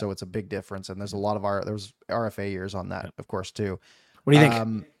half. Yeah. So it's a big difference. And there's a lot of there was RFA years on that, of course, too. What do you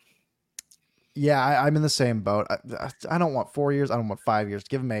think? Yeah, I'm in the same boat. I don't want 4 years. I don't want 5 years.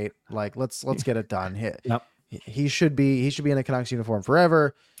 Give him 8. Like, let's get it done. He should be in a Canucks uniform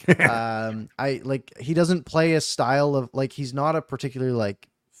forever. He doesn't play a style of he's not a particularly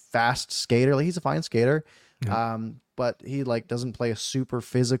fast skater. Like, he's a fine skater. Yeah. But he doesn't play a super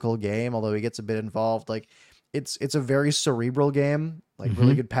physical game, although he gets a bit involved. It's a very cerebral game,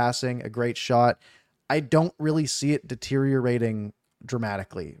 really good passing, a great shot. I don't really see it deteriorating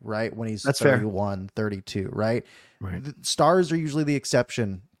dramatically, right? When he's 31, 32, right? The stars are usually the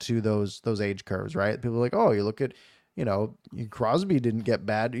exception to those age curves, right? People are like, oh, you look at, Crosby didn't get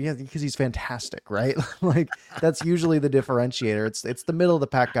bad. Yeah, because he's fantastic, right? That's usually the differentiator. It's the middle of the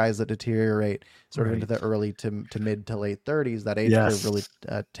pack guys that deteriorate sort of into the early to mid to late 30s. That age curve really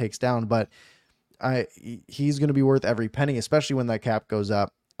takes down. But he's going to be worth every penny, especially when that cap goes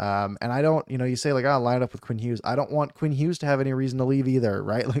up. And I don't, you say like, line it up with Quinn Hughes. I don't want Quinn Hughes to have any reason to leave either,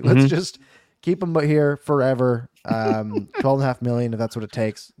 right? Like, let's just keep him here forever. 12.5 million, if that's what it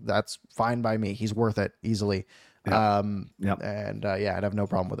takes, that's fine by me. He's worth it easily. Yep. And I'd have no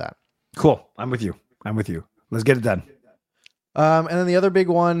problem with that. Cool. I'm with you. Let's get it done. And then the other big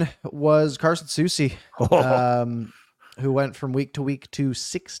one was Carson Soucy, who went from week to week to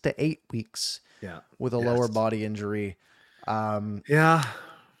 6 to 8 weeks with a lower body injury.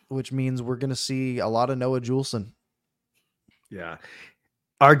 Which means we're going to see a lot of Noah Juulsen. Yeah.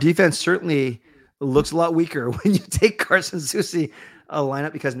 Our defense certainly looks a lot weaker when you take Carson Soucy a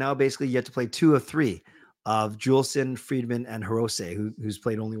lineup, because now basically you have to play 2 of 3 of Juulsen, Friedman, and Hirose, who's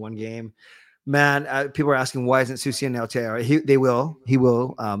played only 1 game. Man, people are asking, why isn't Soucy in LTIR? He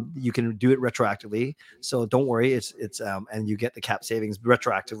will. You can do it retroactively, so don't worry. It's and you get the cap savings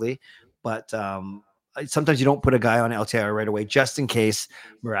retroactively, but sometimes you don't put a guy on LTIR right away, just in case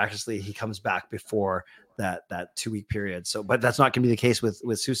miraculously he comes back before that 2-week period. So, but that's not going to be the case with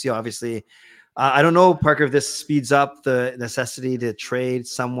Soucy, obviously. I don't know, Parker, if this speeds up the necessity to trade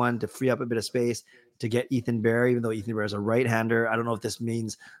someone to free up a bit of space to get Ethan Bear, even though Ethan Bear is a right-hander. I don't know if this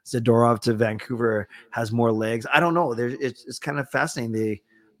means Zadorov to Vancouver has more legs. I don't know. It's kind of fascinating.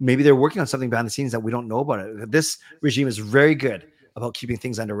 Maybe they're working on something behind the scenes that we don't know about it. This regime is very good about keeping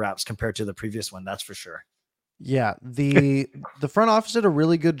things under wraps compared to the previous one. That's for sure. Yeah. The front office did a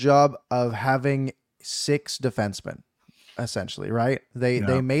really good job of having 6 defensemen, essentially, right? They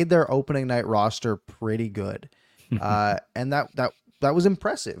made their opening night roster pretty good. And that was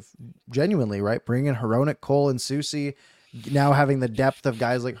impressive, genuinely, right? Bringing in Hronek, Cole, and Soucy, now having the depth of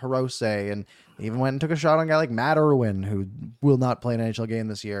guys like Hirose, and even went and took a shot on a guy like Matt Irwin, who will not play an NHL game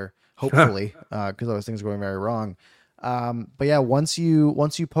this year, hopefully, because those things are going very wrong. But yeah, once you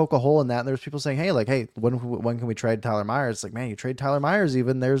poke a hole in that, and there's people saying, hey, when can we trade Tyler Myers? It's like, man, you trade Tyler Myers,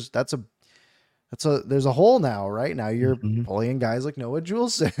 even there's a hole now, right? Now you're pulling in guys like Noah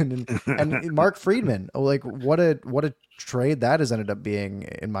Juulsen and Mark Friedman. Like what a trade that has ended up being,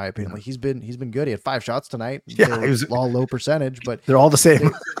 in my opinion. Like he's been good. He had 5 shots tonight. Yeah, he was all low percentage, but they're all the same.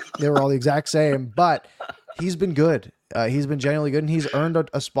 They were all the exact same, but he's been good. He's been genuinely good, and he's earned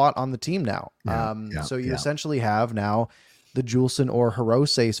a spot on the team now. So you essentially have now the Juulsen or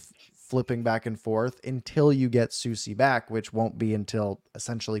Hirose flipping back and forth until you get Soucy back, which won't be until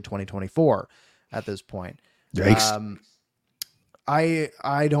essentially 2024 at this point. Yikes.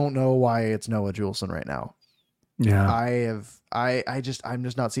 I don't know why it's Noah Juulsen right now. Yeah. I'm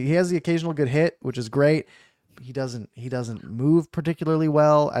just not seeing. He has the occasional good hit, which is great. But he doesn't move particularly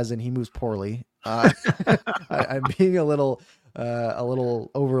well, as in he moves poorly. I'm being a little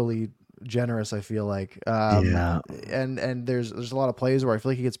overly generous, I feel like. And there's a lot of plays where I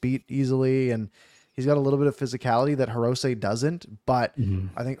feel like he gets beat easily, and he's got a little bit of physicality that Hirose doesn't, but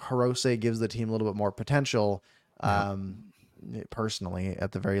I think Hirose gives the team a little bit more potential, personally,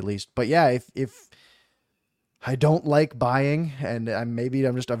 at the very least. But yeah, if I don't like buying, and maybe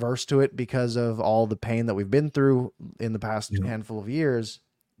I'm just averse to it because of all the pain that we've been through in the past handful of years,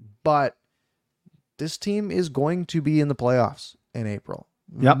 but this team is going to be in the playoffs in April,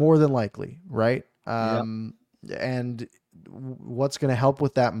 more than likely, right? And what's going to help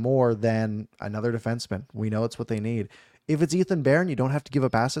with that more than another defenseman? We know it's what they need. If it's Ethan Bear and you don't have to give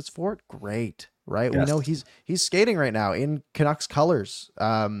up assets for it, great, right? Yes. We know he's skating right now in Canucks colors.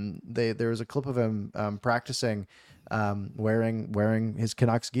 There was a clip of him practicing, wearing his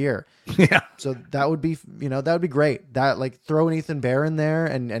Canucks gear. Yeah. So that would be great. That, like, throw an Ethan Bear in there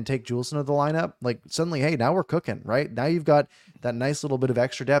and take Juulsen of the lineup. Like, suddenly, hey, now we're cooking, right? Now you've got that nice little bit of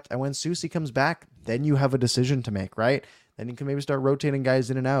extra depth. And when Soucy comes back, then you have a decision to make, right? Then you can maybe start rotating guys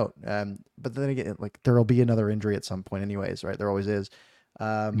in and out. But then again, like, there'll be another injury at some point anyways, right? There always is.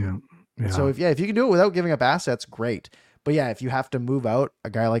 So if you can do it without giving up assets, great. But yeah, if you have to move out a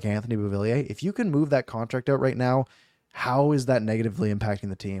guy like Anthony Beauvillier, if you can move that contract out right now, how is that negatively impacting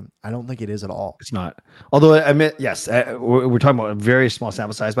the team? I don't think it is at all. It's not. Although, I admit, yes, we're talking about a very small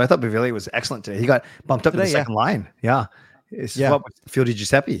sample size, but I thought Beauvillier was excellent today. He got bumped up to the second line. Yeah. Phil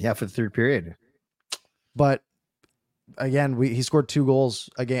Giuseppe, for the third period. But again, he scored 2 goals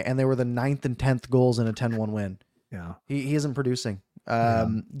again, and they were the 9th and 10th goals in a 10-1 win. Yeah. He isn't producing.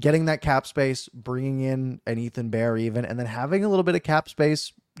 Getting that cap space, bringing in an Ethan Bear even, and then having a little bit of cap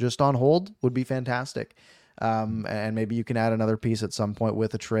space just on hold would be fantastic. And maybe you can add another piece at some point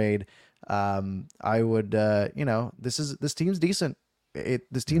with a trade. I would, this team's decent.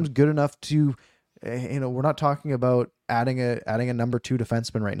 This team's good enough to, we're not talking about adding a number 2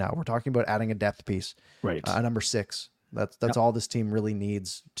 defenseman right now. We're talking about adding a depth piece, right? A number 6. That's all this team really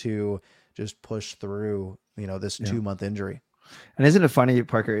needs to just push through, this 2-month injury. And isn't it funny,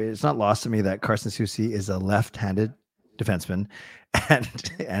 Parker? It's not lost to me that Carson Soucy is a left-handed defenseman,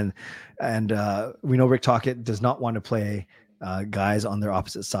 and we know Rick Tocchet does not want to play guys on their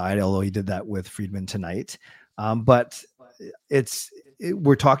opposite side, although he did that with Friedman tonight. But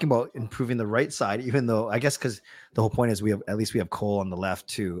we're talking about improving the right side, even though I guess because the whole point is we have Cole on the left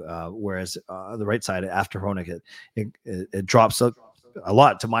too, whereas the right side after Hronek it drops a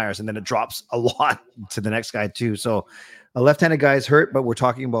lot to Myers, and then it drops a lot to the next guy too. So a left-handed guy is hurt, but we're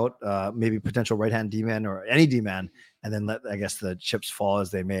talking about maybe potential right-hand D-man or any D-man, and then I guess the chips fall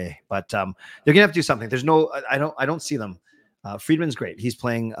as they may. But they're gonna have to do something. There's no, I don't see them. Friedman's great. He's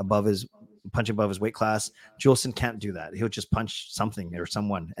playing punching above his weight class. Juleson can't do that. He'll just punch something or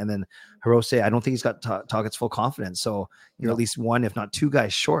someone. And then Hirose, I don't think he's got Tocchett's full confidence. So you're at least one, if not two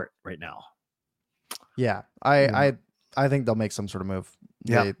guys short right now. Yeah, I think they'll make some sort of move.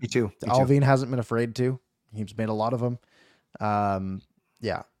 Yeah, me too. Alvin hasn't been afraid to. He's made a lot of them.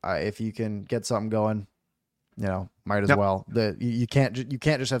 If you can get something going, might as well. You can't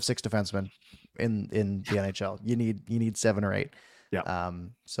just have 6 defensemen in the NHL. You need 7 or 8.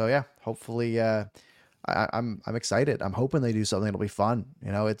 Yeah. Hopefully, I'm excited. I'm hoping they do something that'll be fun.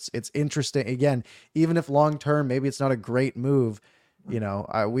 It's interesting. Again, even if long term, maybe it's not a great move.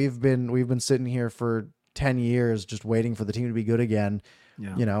 We've been sitting here for 10 years just waiting for the team to be good again.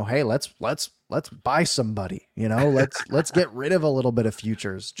 Yeah. Hey, let's buy somebody. Let's get rid of a little bit of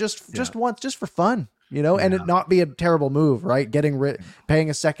futures just once, just for fun. And it not be a terrible move, right? Paying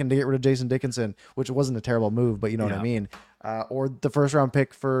a second to get rid of Jason Dickinson, which wasn't a terrible move, but you know what I mean. Or the first round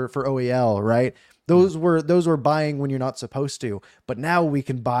pick for OEL, right? Those were buying when you're not supposed to, but now we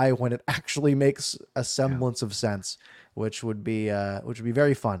can buy when it actually makes a semblance of sense, which would be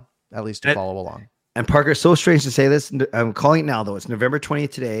very fun, at least to follow along. And Parker, so strange to say this. I'm calling it now, though. It's November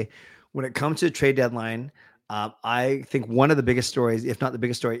 20th today. When it comes to the trade deadline, I think one of the biggest stories, if not the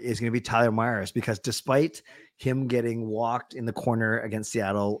biggest story, is going to be Tyler Myers, because despite him getting walked in the corner against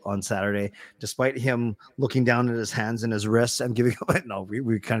Seattle on Saturday, despite him looking down at his hands and his wrists and giving no,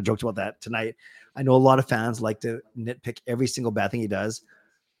 we kind of joked about that tonight. I know a lot of fans like to nitpick every single bad thing he does.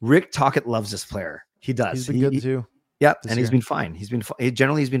 Rick Tocchet loves this player. He does. He's been good too. Yeah, and he's been fine. He's been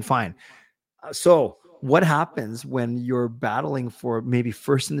fine. So what happens when you're battling for maybe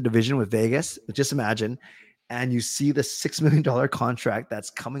first in the division with Vegas? Just imagine, and you see the $6 million contract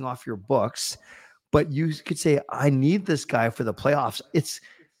that's coming off your books, but you could say, I need this guy for the playoffs. It's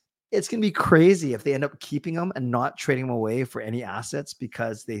going to be crazy if they end up keeping him and not trading him away for any assets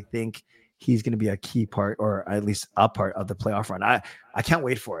because they think he's going to be a key part, or at least a part of the playoff run. I can't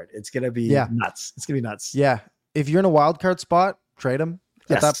wait for it. It's going to be nuts. It's going to be nuts. Yeah. If you're in a wild card spot, trade him.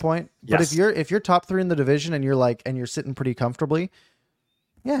 At that point. But if you're top 3 in the division and you're sitting pretty comfortably,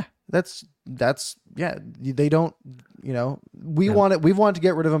 that's they don't, we've wanted to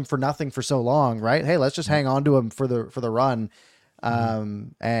get rid of him for nothing for so long, right? Hey, let's just hang on to him for the run.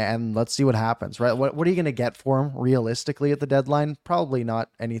 And let's see what happens, right? What are you going to get for him realistically at the deadline? Probably not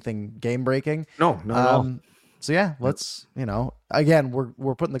anything game breaking. No. So let's, again,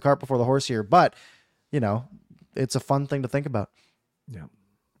 we're putting the cart before the horse here, but it's a fun thing to think about. Yeah.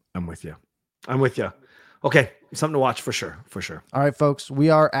 I'm with you. Okay. Something to watch for sure. All right, folks, we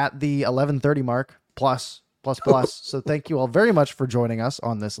are at the 11:30 mark plus. So thank you all very much for joining us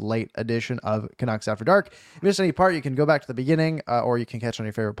on this late edition of Canucks After Dark. If you missed any part, you can go back to the beginning, or you can catch on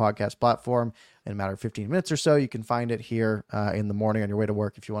your favorite podcast platform in a matter of 15 minutes or so. You can find it here in the morning on your way to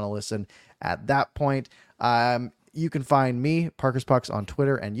work if you want to listen at that point. You can find me, Parker's Pucks, on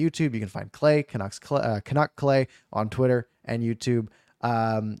Twitter and YouTube. You can find Clay, Canuck Clay, on Twitter and YouTube.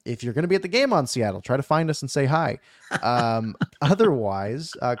 If you're going to be at the game on Seattle, try to find us and say hi.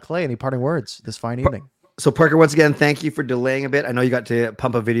 Otherwise, Clay, any parting words this fine evening? So Parker, once again, thank you for delaying a bit. I know you got to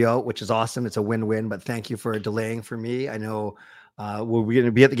pump a video, which is awesome. It's a win-win, but thank you for delaying for me. I know we're going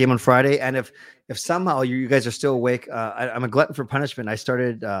to be at the game on Friday. And if somehow you guys are still awake, I'm a glutton for punishment. I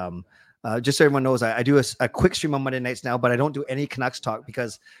started, just so everyone knows, I do a quick stream on Monday nights now, but I don't do any Canucks talk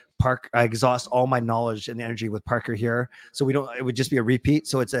because I exhaust all my knowledge and energy with Parker here. So it would just be a repeat.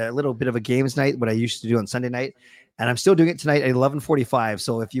 So it's a little bit of a games night, what I used to do on Sunday night. And I'm still doing it tonight at 11:45.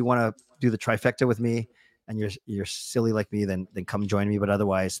 So if you want to do the trifecta with me and you're silly like me, then come join me. But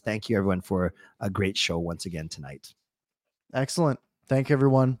otherwise, thank you everyone for a great show once again tonight. Excellent. Thank you,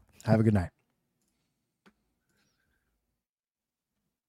 everyone. Have a good night.